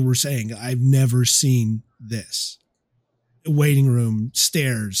say, they were saying, I've never seen this. Waiting room,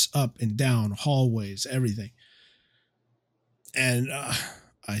 stairs, up and down, hallways, everything. And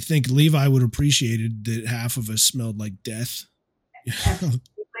I think Levi would appreciate it that half of us smelled like death.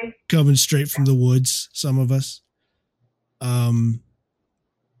 Coming straight from the woods, some of us. But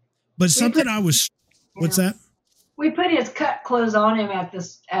something what's that? We put his cut clothes on him at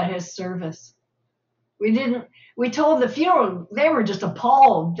his service. We told the funeral, they were just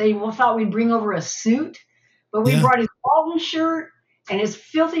appalled. They thought we'd bring over a suit, but we brought his Walton shirt and his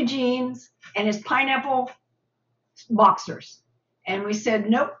filthy jeans and his pineapple boxers. And we said,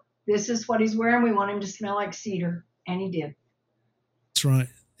 nope, this is what he's wearing. We want him to smell like cedar. And he did. That's right.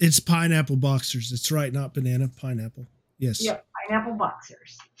 It's pineapple boxers. That's right. Not banana, pineapple. Yes. Yep. Pineapple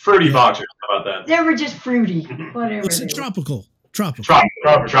boxers. Fruity boxers. How about that? They were just fruity. Whatever. It's tropical.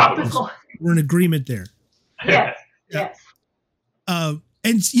 Tropical. We're in agreement there. Yes. Yes. And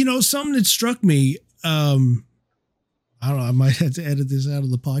something that struck me, I don't know, I might have to edit this out of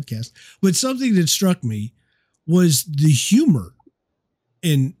the podcast, but something that struck me was the humor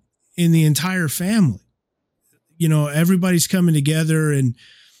in the entire family. Everybody's coming together and,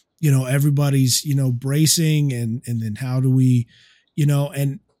 everybody's, bracing and then how do we,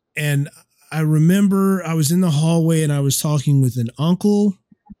 and I remember I was in the hallway and I was talking with an uncle,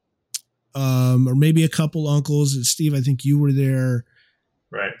 or maybe a couple uncles. And Steve, I think you were there.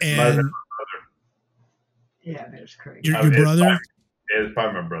 Right. And my brother. Yeah, that's crazy. Your brother? It's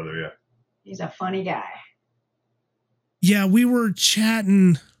probably my brother, yeah. He's a funny guy. Yeah, we were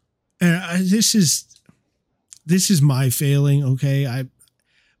chatting. This is my failing, okay?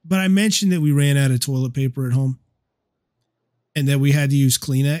 But I mentioned that we ran out of toilet paper at home and that we had to use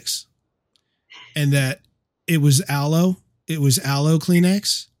Kleenex and that it was aloe. It was aloe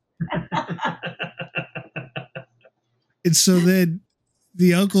Kleenex. And so then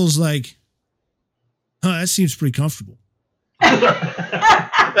the uncle's like, that seems pretty comfortable.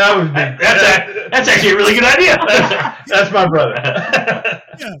 That was big. That's actually a really good idea. That's my brother.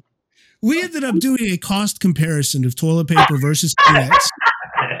 Yeah. We ended up doing a cost comparison of toilet paper versus Kleenex.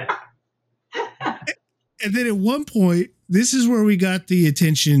 And then at one point, this is where we got the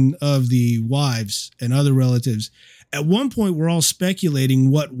attention of the wives and other relatives. At one point, we're all speculating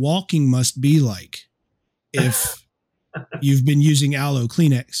what walking must be like if you've been using aloe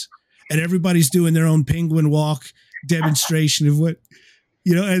Kleenex. And everybody's doing their own penguin walk demonstration of what,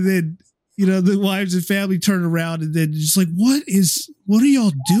 and then, the wives and family turn around and then just like, what are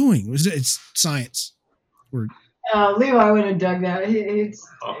y'all doing? It's science. Levi would have dug that. He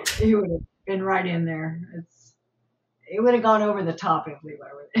would have been right in there. It would have gone over the top if Levi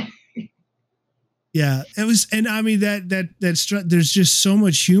would. Yeah, it was, and I mean there's just so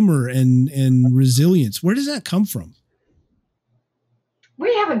much humor and resilience. Where does that come from?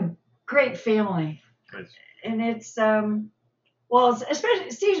 We have a great family, and it's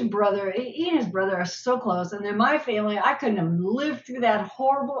especially Steve's brother. He and his brother are so close, and then my family. I couldn't have lived through that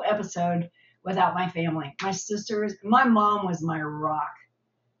horrible episode without my family. My sisters, my mom was my rock.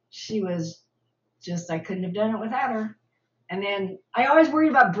 She was just, I couldn't have done it without her. And then I always worried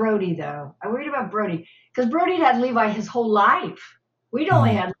about Brody, though. I worried about Brody because Brody had Levi his whole life. We'd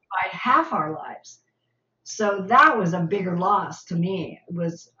only had Levi half our lives. So that was a bigger loss to me.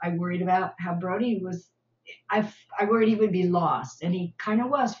 I worried about how Brody was, I worried he would be lost. And he kind of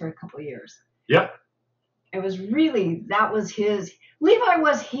was for a couple of years. Yep. It was really, Levi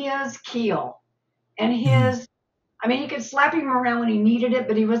was his keel. And his, he could slap him around when he needed it,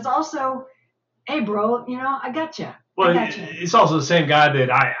 but he was also, hey, bro, I got you. Well, it's also the same guy that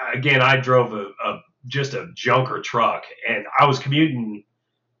I drove just a junker truck, and I was commuting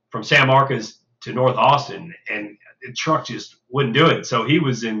from San Marcos to North Austin, and the truck just wouldn't do it. So he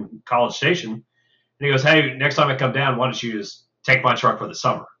was in College Station, and he goes, hey, next time I come down, why don't you just take my truck for the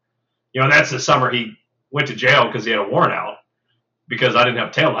summer? That's the summer he went to jail because he had a warrant out because I didn't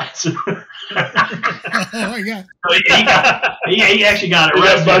have taillights. Oh, my God. He actually got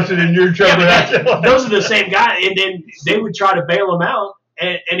arrested. Busted in your truck. Those are the same guy. And then they would try to bail him out.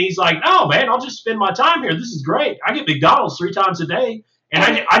 And he's like, no, man, I'll just spend my time here. This is great. I get McDonald's 3 times a day.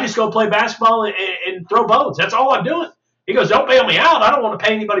 And I just go play basketball and throw bones. That's all I'm doing. He goes, don't bail me out. I don't want to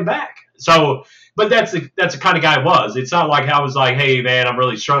pay anybody back. So, but that's the kind of guy I was. It's not like I was like, hey, man, I'm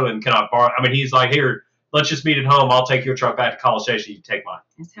really struggling. Can I borrow? He's like, here, let's just meet at home. I'll take your truck back to College Station. You take mine.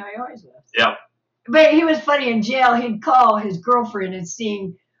 That's how he always was. Yeah. But he was funny in jail. He'd call his girlfriend and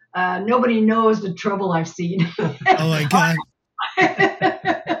sing, nobody knows the trouble I've seen. Oh, my God.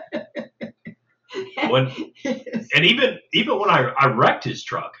 And even when I wrecked his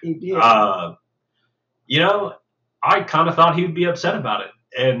truck, He did. I kind of thought he would be upset about it.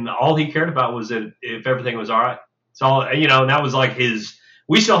 And all he cared about was that if everything was all right. So, and that was like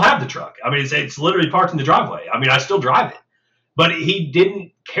we still have the truck. It's literally parked in the driveway. I still drive it. But he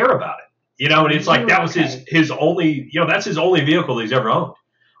didn't care about it, you know. And it's like that was his only, you know, that's his only vehicle he's ever owned.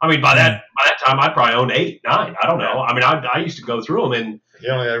 I mean, by that time, I probably owned 8, 9. I don't know. I mean, I used to go through them, and he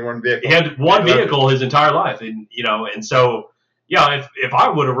only had one vehicle. He had one vehicle his entire life, and you know, and so yeah, if I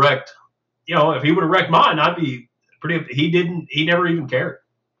would have wrecked, you know, if he would have wrecked mine, I'd be pretty. He never even cared.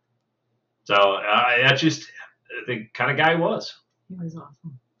 So that's just the kind of guy he was. He was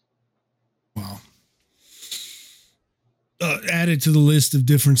awesome. Wow. Added to the list of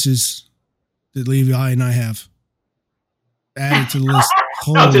differences that Levi and I have. Added to the list.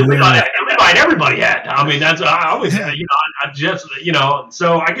 Levi and everybody had. I mean, that's I always, you know, I just, you know.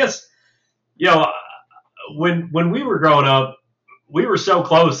 So I guess, you know, when we were growing up, we were so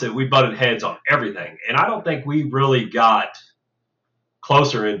close that we butted heads on everything, and I don't think we really got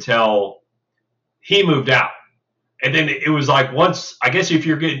closer until he moved out. And then it was like once, I guess if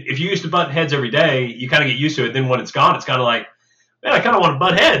you used to butt heads every day, you kind of get used to it. Then when it's gone, it's kind of like, man, I kind of want to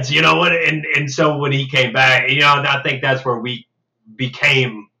butt heads, you know. And so when he came back, you know, I think that's where we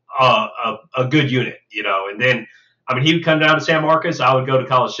became a good unit, you know. And then, I mean, he would come down to San Marcos. I would go to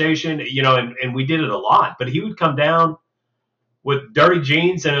College Station, you know, and we did it a lot. But he would come down with dirty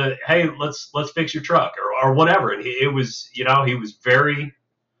jeans and hey, let's fix your truck or whatever. And it was, you know, he was very,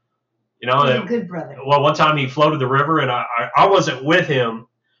 you know, He's a good brother. Well, one time he floated the river, and I wasn't with him,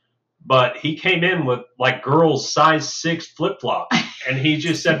 but he came in with like girls' size 6 flip-flops, and he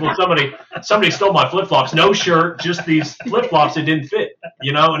just said, "Well, somebody stole my flip-flops. No shirt, just these flip-flops that didn't fit."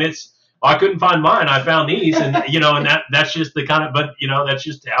 You know, and I couldn't find mine. I found these, and you know, and that's just the kind of, but you know, that's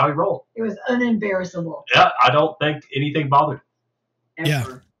just how he rolled. It was unembarrassable. Yeah, I don't think anything bothered him. Yeah.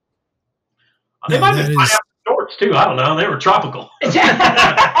 They might have been shorts too. I don't know. They were tropical.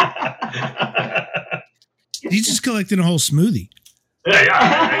 He's just collecting a whole smoothie.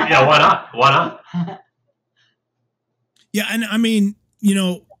 Yeah. Why not? Why not? Yeah, and I mean, you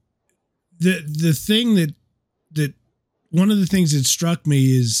know, the thing that one of the things that struck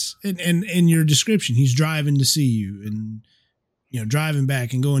me is, and in your description, he's driving to see you, and you know, driving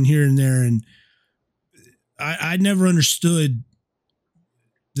back and going here and there, and I never understood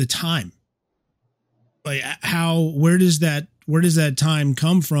the time. Like where does that time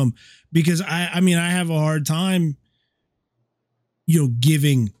come from? Because I mean, I have a hard time, you know,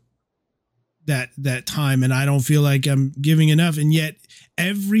 giving that time, and I don't feel like I'm giving enough. And yet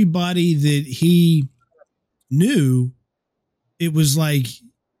everybody that he knew, it was like,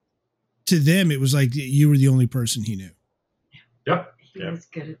 to them, it was like you were the only person he knew. Yeah. He was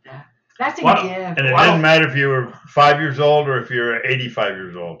good at that. That's a Well, gift. and it didn't matter if you were 5 years old or if you're 85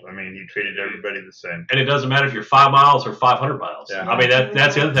 years old. I mean, he treated everybody the same. And it doesn't matter if you're 5 miles or 500 miles. Yeah. I mean,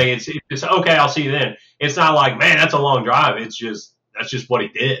 that's the other thing. It's okay. I'll see you then. It's not like, man, that's a long drive. It's just, that's just what he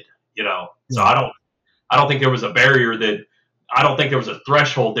did, you know? So I don't think there was a barrier I don't think there was a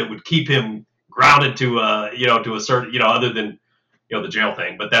threshold that would keep him grounded to, you know, to a certain, you know, other than, you know, the jail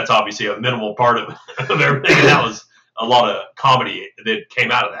thing. But that's obviously a minimal part of everything. And that was a lot of comedy that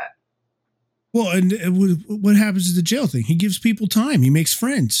came out of that. Well, and what happens to the jail thing? He gives people time. He makes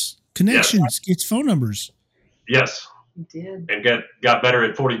friends, connections, gets phone numbers. Yes. He did. And got better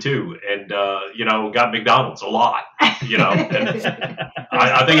at 42 and, you know, got McDonald's a lot, you know. And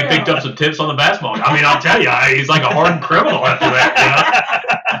I think he picked up some tips on the basketball. I mean, I'll tell you, he's like a hardened criminal after that, you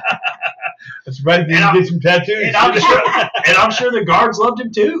know. That's right. He did some tattoos. And I'm sure the guards loved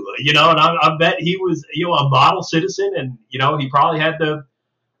him too, you know, and I bet he was, you know, a model citizen, and, you know, he probably had the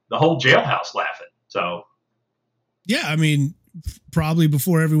whole jailhouse laughing. So, yeah, I mean, probably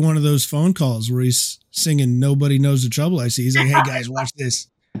before every one of those phone calls where he's singing "Nobody Knows the Trouble I See," he's like, "Hey guys, watch this.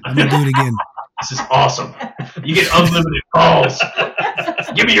 I'm gonna do it again. This is awesome. You get unlimited calls.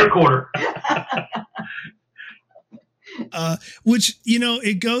 Give me your quarter." Which, you know,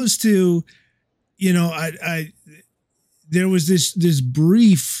 it goes to, you know, there was this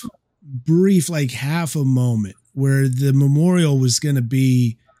brief, like half a moment where the memorial was going to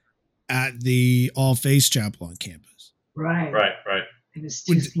be at the All Faith Chapel on campus. Right. It was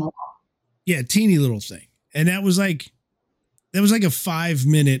too small. Yeah, teeny little thing. And that was like a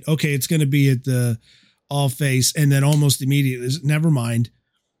 5-minute, okay, it's going to be at the All Faith, and then almost immediately, never mind,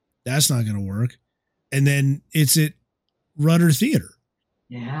 that's not going to work. And then it's at Rudder Theater.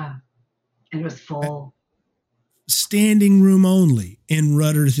 Yeah. And it was full. Standing room only in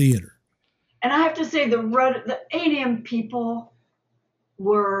Rudder Theater. And I have to say, the A&M people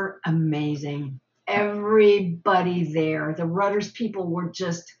were amazing. Everybody there, the Rudders people were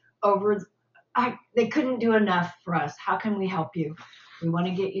just over. They couldn't do enough for us. How can we help you? We want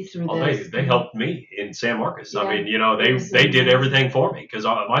to get you through this. They helped me in San Marcos. Yeah, I mean, you know, they did everything for me because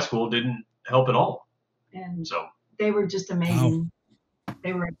my school didn't help at all. And so they were just amazing.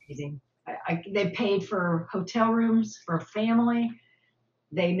 They were amazing. They paid for hotel rooms for family.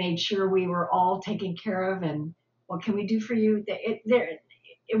 They made sure we were all taken care of. And what can we do for you?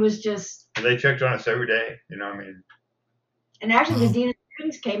 It was just. They checked on us every day. You know, I mean. And actually, Wow. the dean of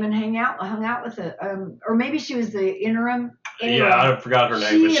students came and hung out with the, or maybe she was the interim. Anyway, yeah, I forgot her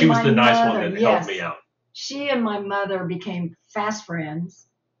name, but she was the nice one that helped me out. She and my mother became fast friends,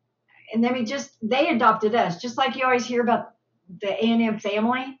 and then they adopted us, just like you always hear about the A&M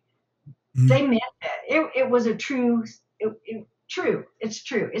family. Mhm. They meant it. It was a true. True. It's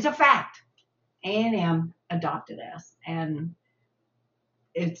true. It's a fact. A&M adopted us, and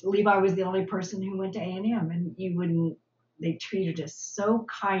Levi was the only person who went to A&M, and you wouldn't. They treated us so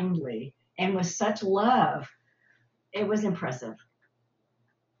kindly and with such love. It was impressive.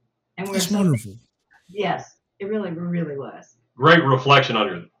 And That's wonderful. Yes, it really, really was. Great reflection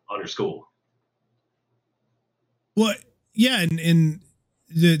on your school. Well, yeah, and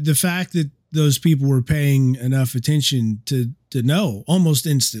the fact that those people were paying enough attention to know almost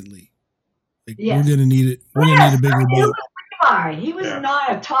instantly. Like, yes. We're gonna need it. We're gonna need a bigger boat. He was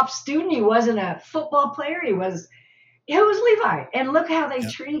not a top student. He wasn't a football player. It was Levi. And look how they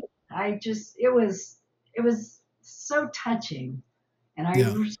treated. It was so touching, and I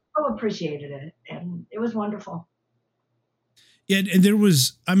so appreciated it, and it was wonderful. Yeah, and there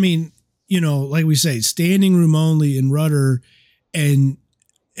was, I mean, like we say, standing room only in Rudder, and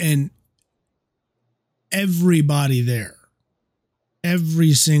everybody there,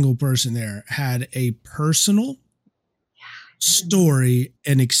 every single person there had a personal story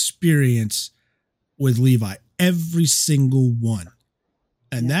and experience with Levi. Every single one.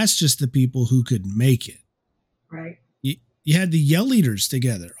 And that's just the people who could make it. Right. You had the yell leaders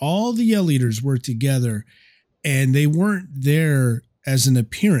together. All the yell leaders were together, and they weren't there as an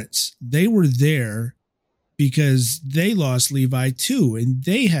appearance. They were there because they lost Levi too, and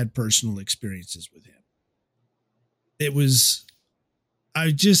they had personal experiences with him. It was,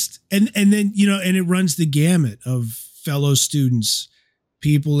 and then, and it runs the gamut of fellow students,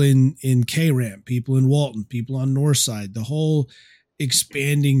 people in K-Ramp, people in Walton, people on Northside, the whole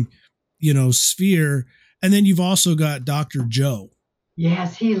expanding, sphere. And then you've also got Dr. Joe.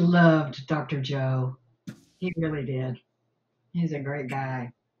 Yes, he loved Dr. Joe. He really did. He's a great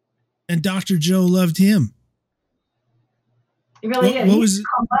guy. And Dr. Joe loved him. He really did. What was it?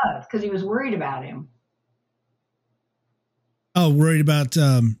 Because he was worried about him. Oh, worried about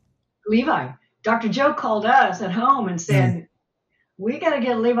Levi. Dr. Joe called us at home and said, we got to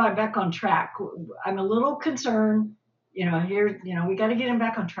get Levi back on track. I'm a little concerned, we got to get him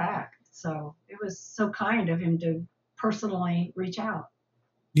back on track. So it was so kind of him to personally reach out.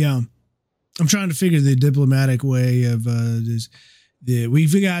 Yeah. I'm trying to figure the diplomatic way of this.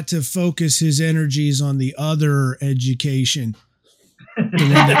 We got to focus his energies on the other education. The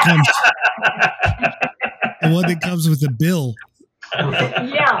one that comes with a bill.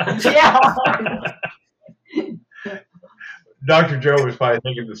 Yeah. Dr. Joe was probably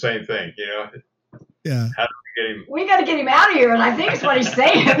thinking the same thing, Yeah. How do we get him? We got to get him out of here, and I think it's what he's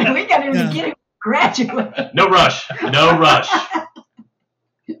saying. We got to get him graduated. No rush.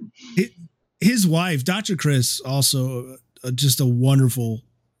 His wife, Dr. Chris, also just a wonderful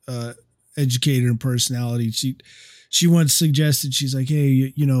educator and personality. She once suggested, she's like,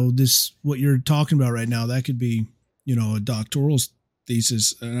 hey, this, what you're talking about right now, that could be, a doctoral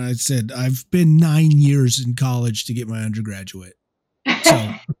thesis. And I said, I've been 9 years in college to get my undergraduate.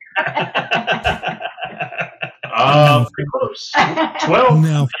 So. Pretty close. 12.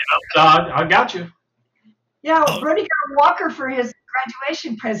 No. I got you. Yeah, Brody got a walker for his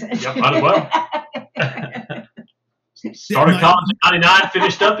graduation present. Yep, might as well. Started college in 99,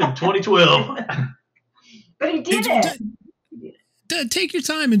 finished up in 2012. But he did it. Take your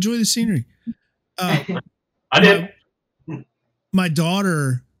time, enjoy the scenery. I did. My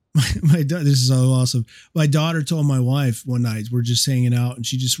daughter, this is so awesome. My daughter told my wife one night, we're just hanging out, and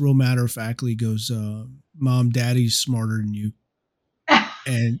she just real matter of factly goes, Mom, Daddy's smarter than you.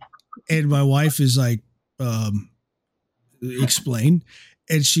 And my wife is like, explain.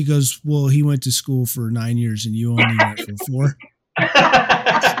 And she goes, well, he went to school for 9 years and you only went for 4.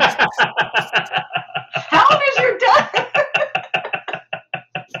 How old is your daughter?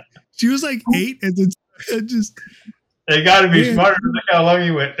 She was like 8, and then just. They got to be smarter. Look how long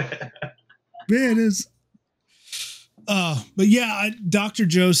he went. Man, it's. But yeah, Dr.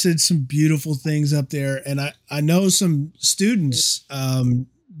 Joe said some beautiful things up there, and I know some students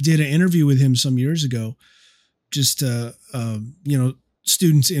did an interview with him some years ago. Just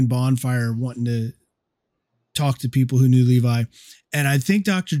students in Bonfire wanting to talk to people who knew Levi, and I think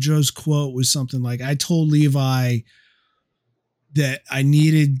Dr. Joe's quote was something like, "I told Levi that I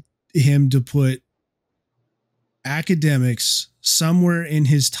needed him to put academics somewhere in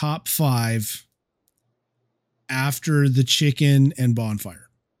his top 5 after the chicken and bonfire.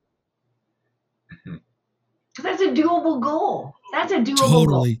 That's a doable goal. That's a doable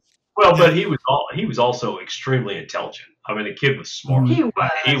Totally. goal. Well, but he was also extremely intelligent. I mean, the kid was smart. He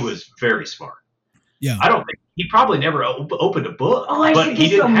was. He was very smart. Yeah. I don't think he probably never opened a book. Oh, I but used to he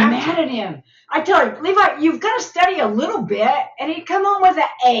get so didn't have mad to. at him. I tell you, Levi, you've got to study a little bit, and he'd come home with an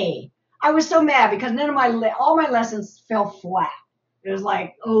A. I was so mad because none of all my lessons fell flat. It was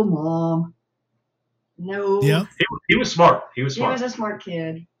like, oh, Mom, no. Yeah. He was smart. He was He smart. was a smart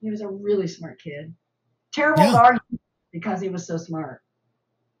kid. He was a really smart kid. Terrible Yeah. to argue because he was so smart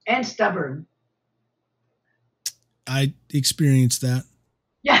and stubborn. I experienced that.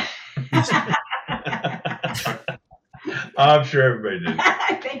 Yeah. I'm sure everybody did.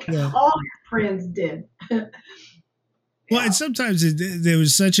 I think Yeah. all your friends did. Well, and sometimes there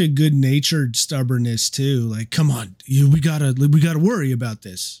was such a good-natured stubbornness too. Like, come on, we gotta worry about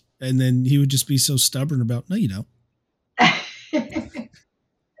this, and then he would just be so stubborn about. No, you don't.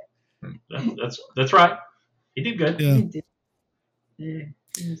 That's right. He did good. Yeah. He did. Yeah,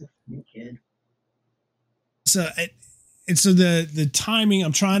 he was a funny kid. So, and so the timing.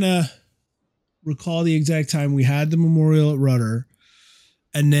 I'm trying to recall the exact time we had the memorial at Rudder,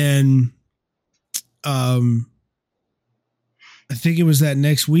 and then, I think it was that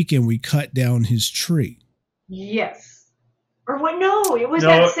next weekend we cut down his tree. Yes. Or what? No, it was No,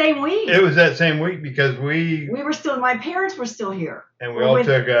 that same week. It was that same week because We were still. My parents were still here. we all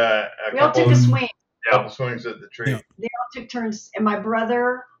took a We all couple took a swing. couple swings at the tree. Yeah. They all took turns, and my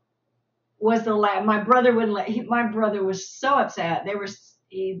brother was the last. My brother wouldn't let. My brother was so upset.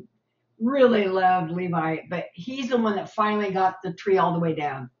 He really loved Levi, but he's the one that finally got the tree all the way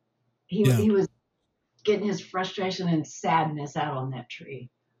down. He was getting his frustration and sadness out on that tree.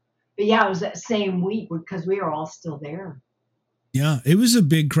 But yeah, it was that same week because we were all still there. Yeah, it was a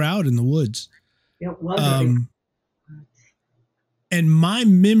big crowd in the woods. It was. A big And my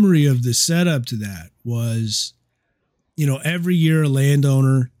memory of the setup to that was, every year a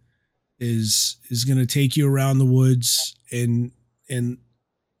landowner is going to take you around the woods and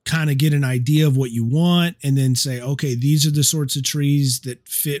kind of get an idea of what you want, and then say, okay, these are the sorts of trees that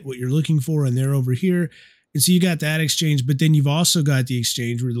fit what you're looking for, and they're over here. And so you got that exchange, but then you've also got the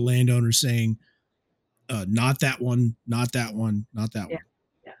exchange where the landowner's saying, not that one, not that one, not that one.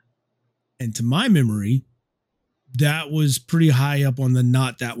 Yeah. And to my memory, that was pretty high up on the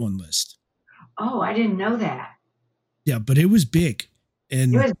not that one list. Oh, I didn't know that. Yeah, but it was big.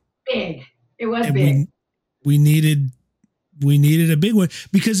 And It was big. It was and big. we needed a big one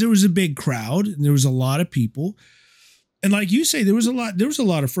because there was a big crowd and there was a lot of people. And like you say, there was a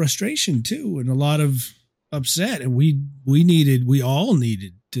lot of frustration too, and a lot of upset. And we all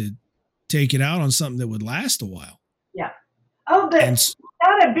needed to take it out on something that would last a while. Yeah. Oh, but And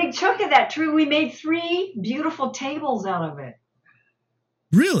not a big chunk of that tree. We made 3 beautiful tables out of it.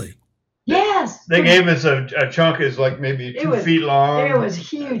 really? Yes. They gave us a chunk that's like maybe 2 feet long. It was a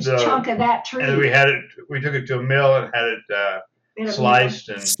huge chunk of that tree. And we took it to a mill and had it sliced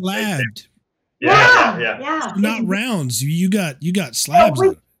and Slabbed. Yeah. So not rounds. You got slabs.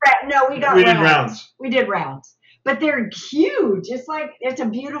 No, we got We rounds. did rounds. We did rounds. But they're huge. It's a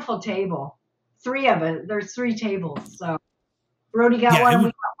beautiful table. 3 of it. There's 3 tables. So Brody got one and we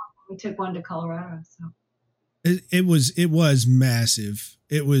got one. We took one to Colorado. So it was massive.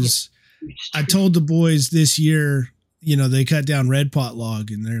 It was. I told the boys this year, they cut down red pot log,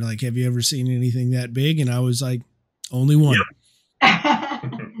 and they're like, "Have you ever seen anything that big?" And I was like, "Only one."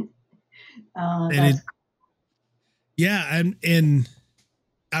 And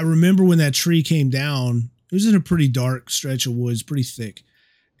I remember when that tree came down. It was in a pretty dark stretch of woods, pretty thick,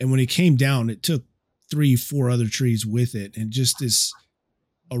 and when it came down, it took 3-4 other trees with it, and just this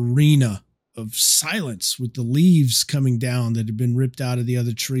arena of silence with the leaves coming down that had been ripped out of the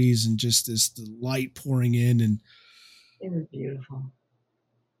other trees, and just the light pouring in. And it was beautiful.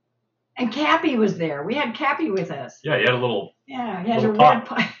 And Cappy was there. We had Cappy with us. Yeah, he had a little. Yeah, he had a little red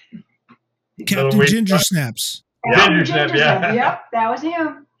pot. pot. Captain Ginger Snaps. Ginger Snap, yeah. Yep, that was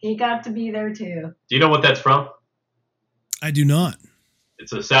him. He got to be there too. Do you know what that's from? I do not.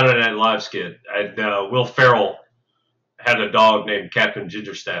 It's a Saturday Night Live skit. And Will Ferrell had a dog named Captain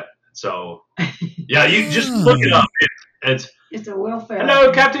Gingersnap. So, yeah, you just look it up. It's a Will Ferrell.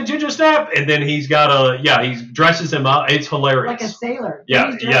 Hello, Captain Gingersnap. And then he's got he dresses him up. It's hilarious. Like a sailor.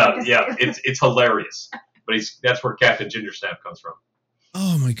 Yeah. Sailor. It's hilarious. But that's where Captain Gingersnap comes from.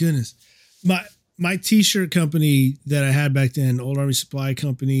 Oh my goodness. My t-shirt company that I had back then, Old Army Supply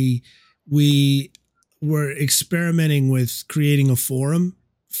Company, we were experimenting with creating a forum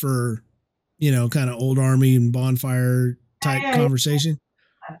for, kind of old Army and bonfire type conversation.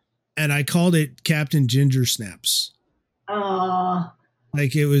 And I called it Captain Ginger Snaps. Oh.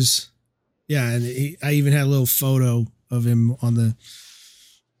 Like it was, and I even had a little photo of him on the,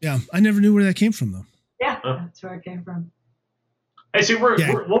 I never knew where that came from though. Yeah, that's where it came from. Hey, see, we'll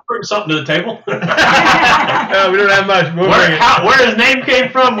bring something to the table. No, we don't have much. Where his name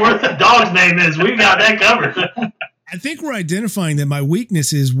came from, where the dog's name is, we've got that covered. I think we're identifying that my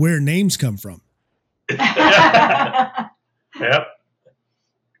weakness is where names come from. Yep.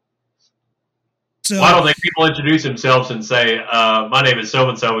 So, why don't they people introduce themselves and say, my name is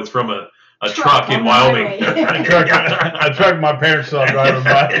so-and-so, it's from a truck in Wyoming. a truck my parents saw driving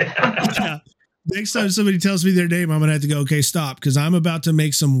by. Yeah. Next time somebody tells me their name, I'm going to have to go, okay, stop, because I'm about to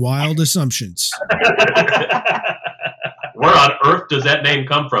make some wild assumptions. Where on earth does that name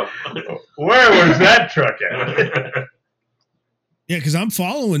come from? Where was that truck at? Yeah, because I'm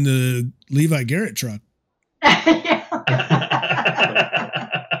following the Levi Garrett truck.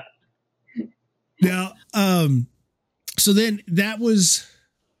 Now, so then that was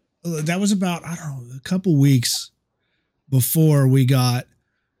about, I don't know, a couple weeks before we got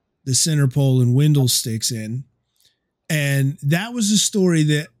the center pole and Windles sticks in. And that was a story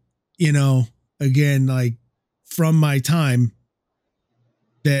that, again, like from my time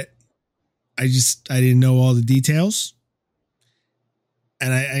that I didn't know all the details.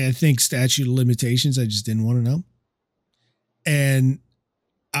 And I think statute of limitations, I just didn't want to know. And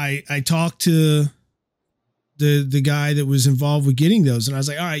I talked to the guy that was involved with getting those, and I was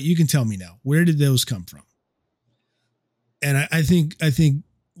like, all right, you can tell me now, where did those come from? And I think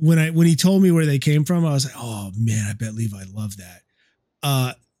when he told me where they came from, I was like, oh man, I bet Levi loved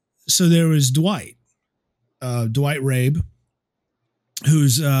that. So there was Dwight Rabe,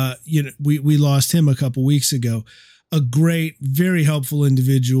 who's, we lost him a couple weeks ago. A great, very helpful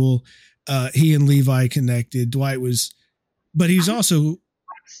individual. He and Levi connected. But he's also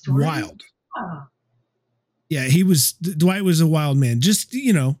wild. Oh. Yeah, Dwight was a wild man. Just,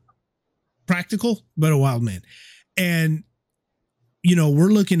 practical, but a wild man. And, we're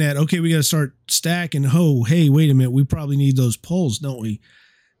looking at, okay, we got to start stacking. Oh, hey, wait a minute. We probably need those poles, don't we?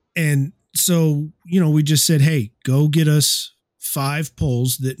 And so, we just said, hey, go get us 5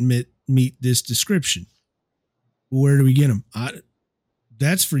 poles that meet this description. Where do we get them?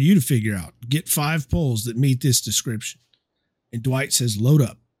 That's for you to figure out. Get 5 poles that meet this description. And Dwight says, load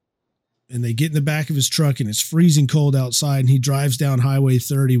up. And they get in the back of his truck, and it's freezing cold outside, and he drives down Highway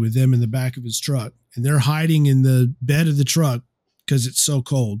 30 with them in the back of his truck. And they're hiding in the bed of the truck because it's so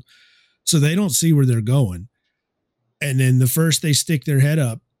cold. So they don't see where they're going. And then the first they stick their head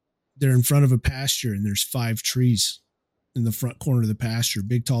up, they're in front of a pasture, and there's 5 trees in the front corner of the pasture,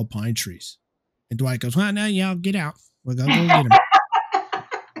 big, tall pine trees. And Dwight goes, well, no, yeah, I'll get out. We'll go get him.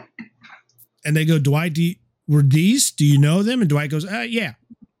 And they go, Dwight, were these? Do you know them? And Dwight goes, yeah.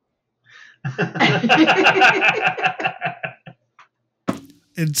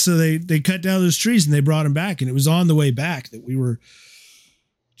 And so they cut down those trees and they brought him back. And it was on the way back that we were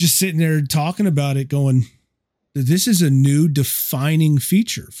just sitting there talking about it, going, this is a new defining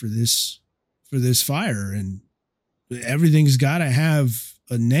feature for this fire. And everything's got to have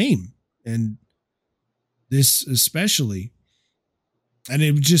a name. And this especially. And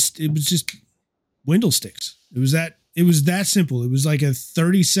it was just Windle sticks. It was that simple. It was like a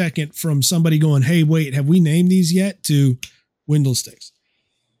 30-second from somebody going, hey, wait, have we named these yet, to Windle sticks.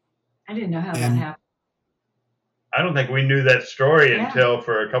 I didn't know how that happened. I don't think we knew that story until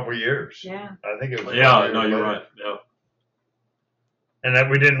for a couple of years. Yeah. I think it was. Yeah, no, you're right. Yeah. And that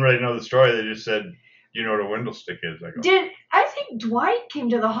we didn't really know the story. They just said, you know what a Windle stick is. I think Dwight came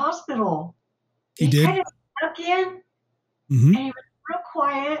to the hospital. He did? Kind of snuck in, mm-hmm. and he was real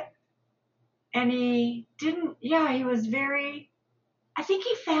quiet. And he didn't, he was I think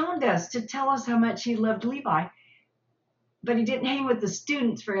he found us to tell us how much he loved Levi. But he didn't hang with the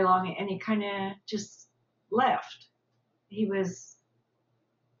students very long, and he kind of just left. He was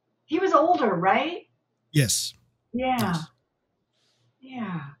older, right? Yes. Yeah. Yes.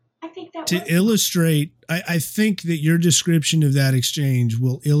 Yeah. I think that to illustrate, I think that your description of that exchange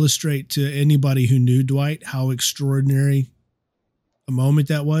will illustrate to anybody who knew Dwight how extraordinary a moment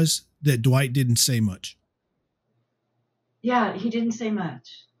that was, that Dwight didn't say much. Yeah, he didn't say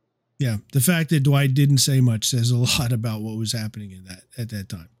much. Yeah, the fact that Dwight didn't say much says a lot about what was happening at that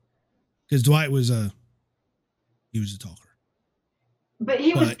time. Because Dwight was a talker. But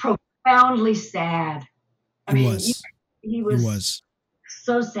he was profoundly sad. He was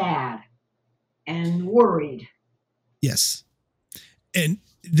so sad and worried. Yes. And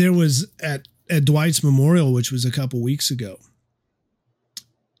there was at at Dwight's memorial, which was a couple weeks ago,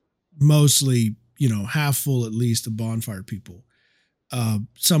 mostly, half full at least of bonfire people.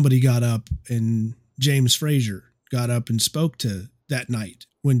 Somebody got up, and James Frazier got up and spoke to that night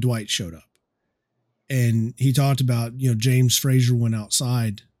when Dwight showed up. And he talked about, James Frazier went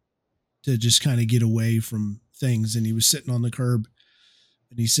outside to just kind of get away from things. And he was sitting on the curb,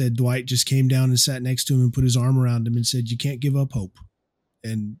 and he said Dwight just came down and sat next to him and put his arm around him and said, "You can't give up hope."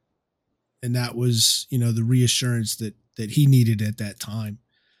 And that was, the reassurance that he needed at that time.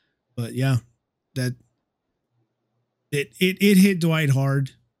 But yeah, that it hit Dwight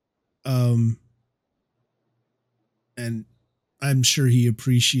hard. And I'm sure he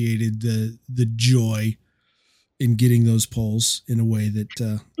appreciated the joy in getting those polls in a way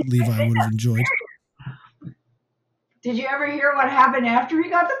that Levi would have enjoyed. Did you ever hear what happened after he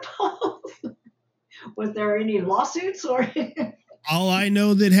got the polls? Was there any lawsuits or? All I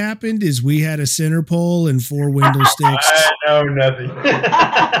know that happened is we had a center pole and 4 Windles sticks. I know nothing.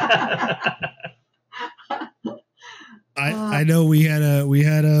 I know we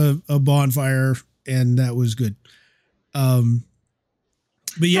had a bonfire, and that was good.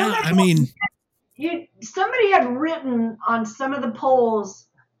 But yeah, I mean, somebody had written on some of the polls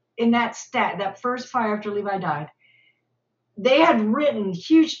in that first fire after Levi died. They had written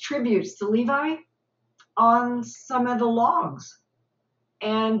huge tributes to Levi on some of the logs,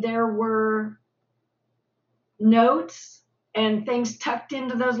 and there were notes and things tucked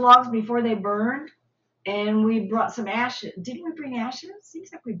into those logs before they burned. And we brought some ashes. Didn't we bring ashes?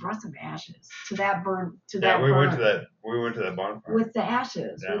 Seems like we brought some ashes to that burn. We went to that bonfire with the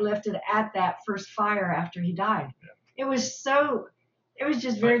ashes. Yeah. We left it at that first fire after he died. Yeah. It was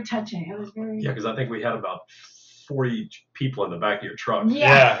just very touching. It was very. Yeah, because I think we had about 40 people in the back of your truck.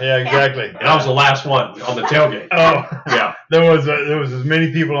 Yeah, exactly. And I was the last one on the tailgate. Oh, yeah. There was as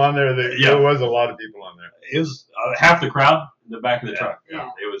many people on there. There was a lot of people on there. It was half the crowd in the back of the truck. Yeah.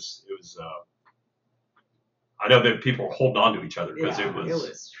 It was. I know that people were holding on to each other because it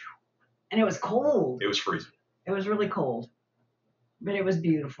was, and it was cold. It was freezing. It was really cold, but it was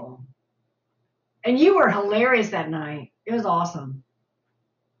beautiful. And you were hilarious that night. It was awesome.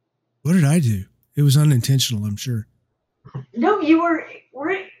 What did I do? It was unintentional, I'm sure. No, you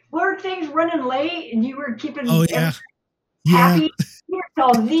were things running late, and you were keeping happy. Yeah. You were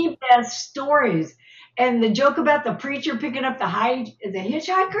telling the best stories, and the joke about the preacher picking up the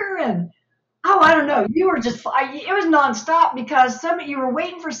hitchhiker, and I don't know. You were just, it was nonstop because you were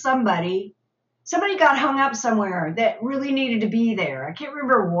waiting for somebody. Somebody got hung up somewhere that really needed to be there. I can't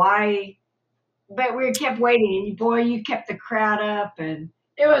remember why, but we kept waiting, and boy, you kept the crowd up, and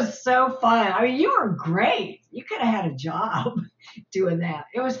it was so fun. I mean, you were great. You could have had a job doing that.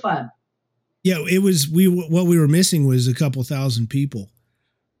 It was fun. Yeah, it was. What we were missing was a couple thousand people.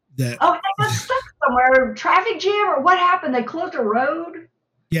 They got stuck somewhere. Traffic jam, or what happened? They closed a road.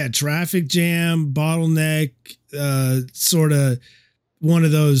 Yeah, traffic jam, bottleneck, sort of one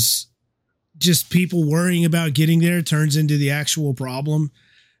of those. Just people worrying about getting there turns into the actual problem.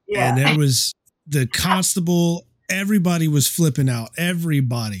 Yeah. And there was the constable. Everybody was flipping out.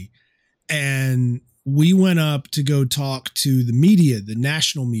 Everybody. And we went up to go talk to the media, the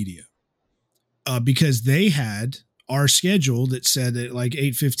national media, because they had our schedule that said that like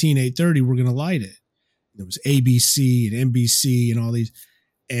 8:15, 8:30, we're going to light it. There was ABC and NBC and all these.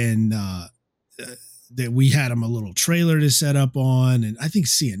 And that we had them a little trailer to set up on. And I think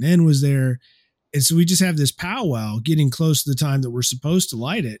CNN was there. And so we just have this powwow getting close to the time that we're supposed to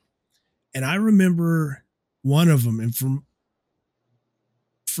light it. And I remember one of them, and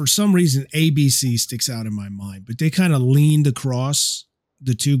for some reason, ABC sticks out in my mind, but they kind of leaned across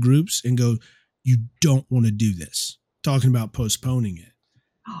the two groups and go, "You don't want to do this," talking about postponing it.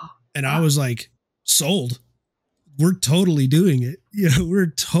 And I was like, sold. We're totally doing it.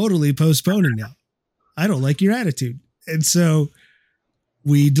 We're totally postponing now. I don't like your attitude. And so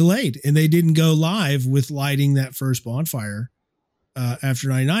we delayed, and they didn't go live with lighting that first bonfire after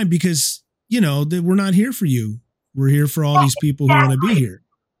 99 because, that we're not here for you. We're here for all these people who want to be here.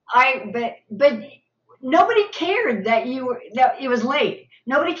 But nobody cared that it was late.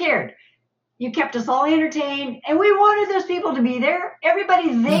 Nobody cared. You kept us all entertained, and we wanted those people to be there.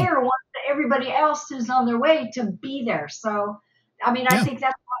 Everybody there wants everybody else who's on their way to be there. So, I mean, I think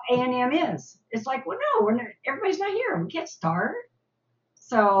that's what A&M is. It's like, well, no, everybody's not here. We can't start.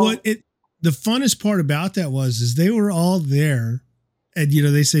 So, the funnest part about that is they were all there, and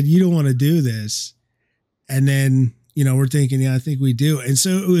they said, "You don't want to do this," and then we're thinking, "Yeah, I think we do." And so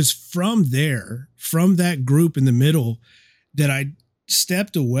it was from that group in the middle, that I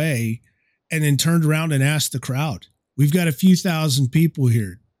stepped away and then turned around and asked the crowd, "We've got a few thousand people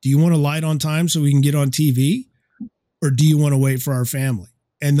here. do you want to light on time so we can get on TV? Or do you want to wait for our family?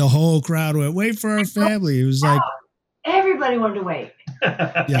 And the whole crowd went, wait for our family. It was like, everybody wanted to wait.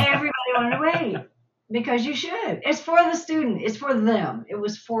 yeah, Everybody wanted to wait because you should. It's for the student. It's for them. It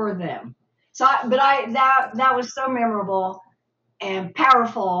was for them. So, that was so memorable and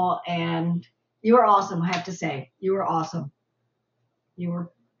powerful, and you were awesome. I have to say, you were awesome. You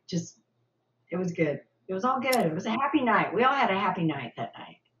were just. It was good. It was all good. It was a happy night. We all had a happy night that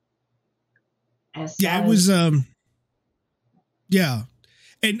night. Yeah, it was. Yeah,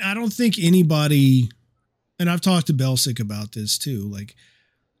 and I don't think anybody. And I've talked to Belsic about this too. Like,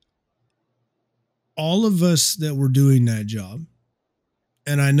 all of us that were doing that job,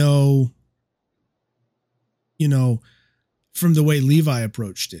 and I know, from the way Levi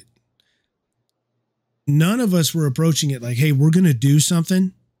approached it, none of us were approaching it like, hey, we're going to do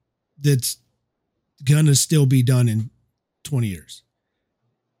something that's going to still be done in 20 years.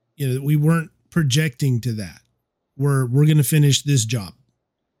 We weren't projecting to that. We're going to finish this job.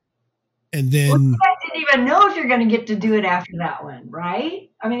 And then you guys didn't even know if you're going to get to do it after that one,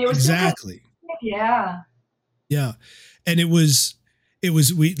 right? I mean, it was exactly. Yeah. And we're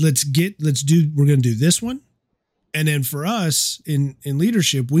going to do this one. And then for us in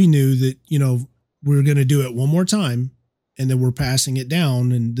leadership, we knew that, we were going to do it one more time, and then we're passing it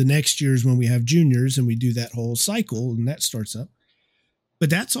down. And the next year is when we have juniors and we do that whole cycle and that starts up. But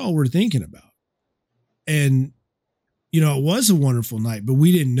that's all we're thinking about. And, it was a wonderful night, but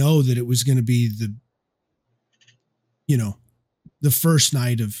we didn't know that it was going to be the first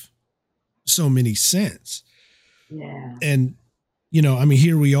night of so many since. Yeah. And,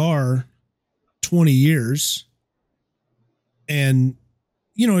 here we are 20 years and,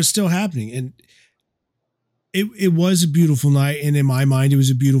 it's still happening. And it was a beautiful night. And in my mind, it was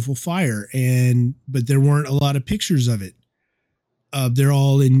a beautiful fire. But there weren't a lot of pictures of it. They're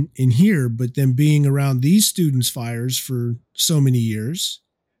all in here, but then being around these students' fires for so many years,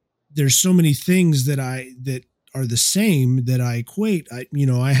 there's so many things that are the same that I equate.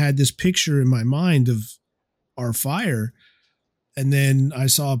 I had this picture in my mind of our fire, and then I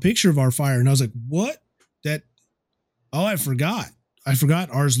saw a picture of our fire and I was like, what? I forgot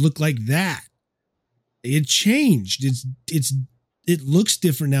ours looked like that. It changed. It looks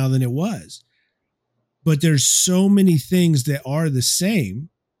different now than it was. But there's so many things that are the same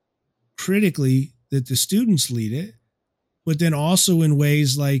critically that the students lead it, but then also in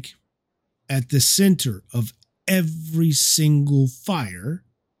ways like at the center of every single fire,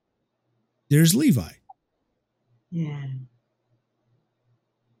 there's Levi. Yeah.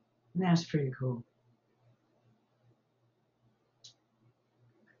 That's pretty cool.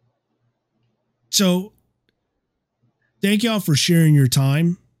 So thank y'all for sharing your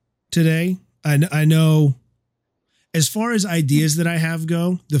time today. I know as far as ideas that I have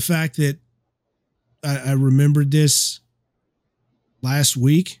go, the fact that I remembered this last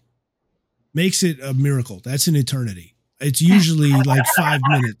week makes it a miracle. That's an eternity. It's usually like 5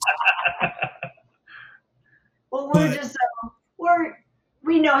 minutes. Well,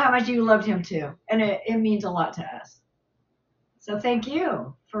 we know how much you loved him too, and it means a lot to us. So thank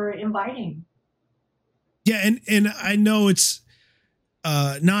you for inviting. Yeah, and I know it's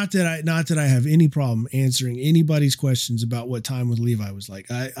not that I have any problem answering anybody's questions about what time with Levi was like.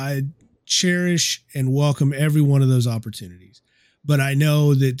 I cherish and welcome every one of those opportunities. But I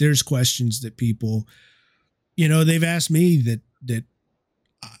know that there's questions that people, they've asked me that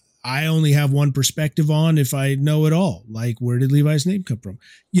I only have one perspective on if I know it all. Like, where did Levi's name come from?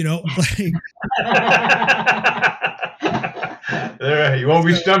 Like. There, you won't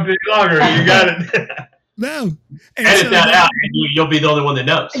be stumped any longer. You got it. No. Edit that out, and you'll be the only one that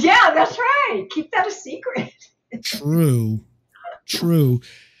knows. Yeah, that's right. Keep that a secret. True.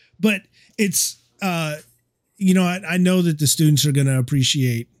 But it's, I know that the students are going to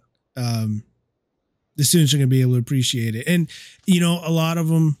appreciate, be able to appreciate it. And, a lot of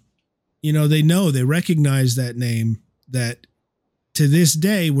them, they recognize that name, that to this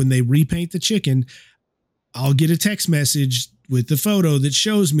day, when they repaint the chicken, I'll get a text message with the photo that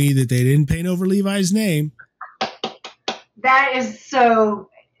shows me that they didn't paint over Levi's name. That is so,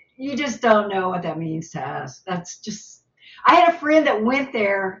 you just don't know what that means to us. That's just, I had a friend that went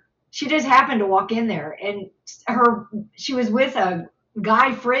there. She just happened to walk in there, and she was with a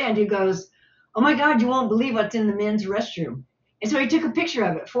guy friend who goes, oh my God, you won't believe what's in the men's restroom. And so he took a picture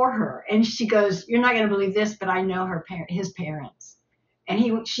of it for her. And she goes, you're not going to believe this, but I know his parents.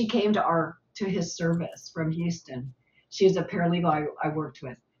 And she came to his service from Houston. She was a paralegal I worked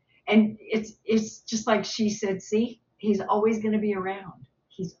with. And it's just like she said, see, he's always going to be around.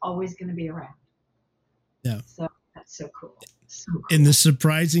 He's always going to be around. Yeah. So that's so cool. So cool. in the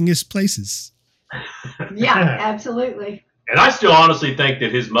surprisingest places. Yeah, absolutely. And I still honestly think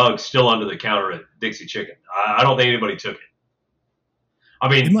that his mug's still under the counter at Dixie Chicken. I don't think anybody took it. I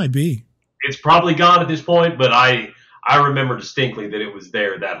It mean, might be. it's probably gone at this point, but I remember distinctly that it was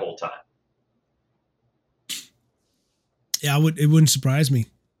there that whole time. Yeah, it wouldn't surprise me.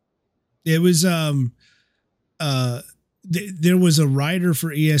 It was there was a writer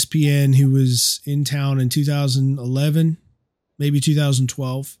for ESPN who was in town in 2011, maybe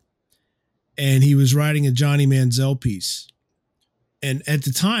 2012, and he was writing a Johnny Manziel piece. And at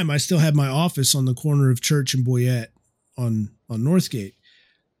the time, I still had my office on the corner of Church and Boyette on Northgate.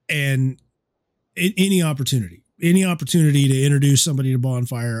 And any opportunity to introduce somebody to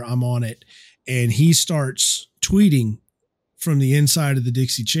Bonfire, I'm on it. And he starts tweeting from the inside of the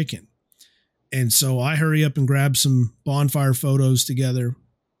Dixie Chicken. And so I hurry up and grab some Bonfire photos together,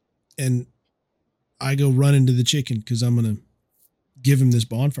 and I go run into the chicken because I'm going to give him this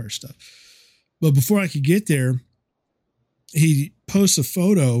Bonfire stuff. But before I could get there, he posts a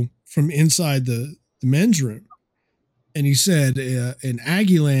photo from inside the men's room. And he said, in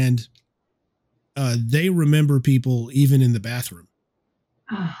Aggieland, they remember people even in the bathroom.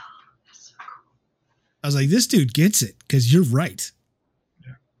 Oh, that's so cool. I was like, this dude gets it, because you're right.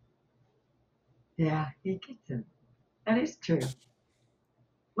 Yeah, he gets it. That is true.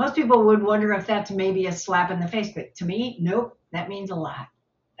 Most people would wonder if that's maybe a slap in the face, but to me, nope, that means a lot.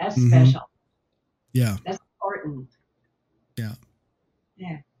 That's special. Yeah. That's important. Yeah.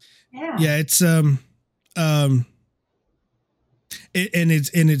 Yeah. Yeah. Yeah, it's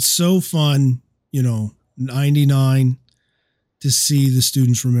it's so fun, 99 to see the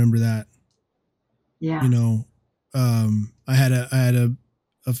students remember that. Yeah. I had a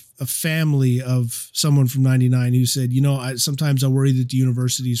family of someone from 99 who said, sometimes I worry that the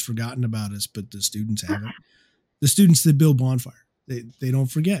university's forgotten about us, but the students haven't. The students that build Bonfire, they don't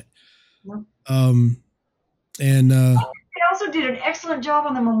forget. Nope. They also did an excellent job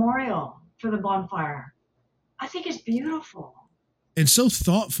on the memorial for the Bonfire. I think it's beautiful. And so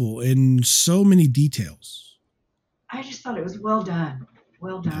thoughtful in so many details. I just thought it was well done.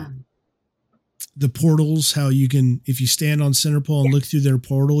 Well done. The portals, how you can, if you stand on Center Pole and look through their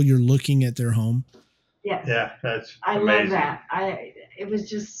portal, you're looking at their home. Yes. Yeah, that's I amazing. love that. It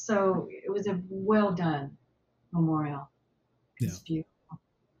was a well done memorial. It's beautiful.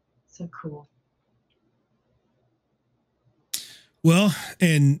 So cool. Well,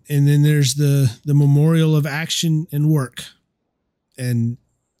 and then there's the memorial of action and work. And,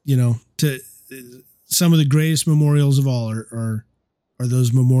 to some of the greatest memorials of all are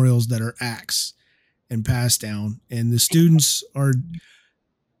those memorials that are acts and passed down. And the students are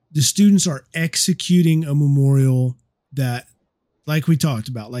executing a memorial that, like we talked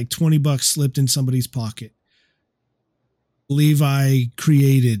about, like $20 slipped in somebody's pocket. Levi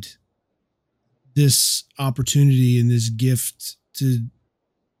created this opportunity and this gift to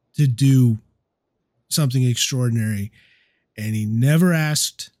do something extraordinary. And he never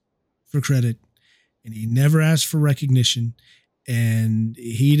asked for credit, and he never asked for recognition. And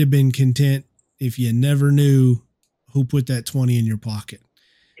he'd have been content if you never knew who put that 20 in your pocket.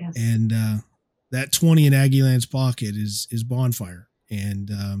 Yes. And that 20 in Aggieland's pocket is Bonfire.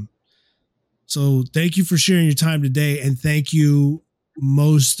 And so thank you for sharing your time today. And thank you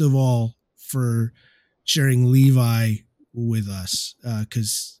most of all for sharing Levi with us,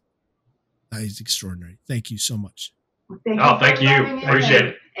 because he's extraordinary. Thank you so much. Thank you. Appreciate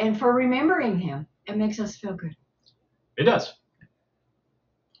it. And for remembering him. It makes us feel good. It does.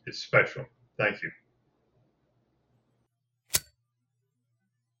 It's special. Thank you.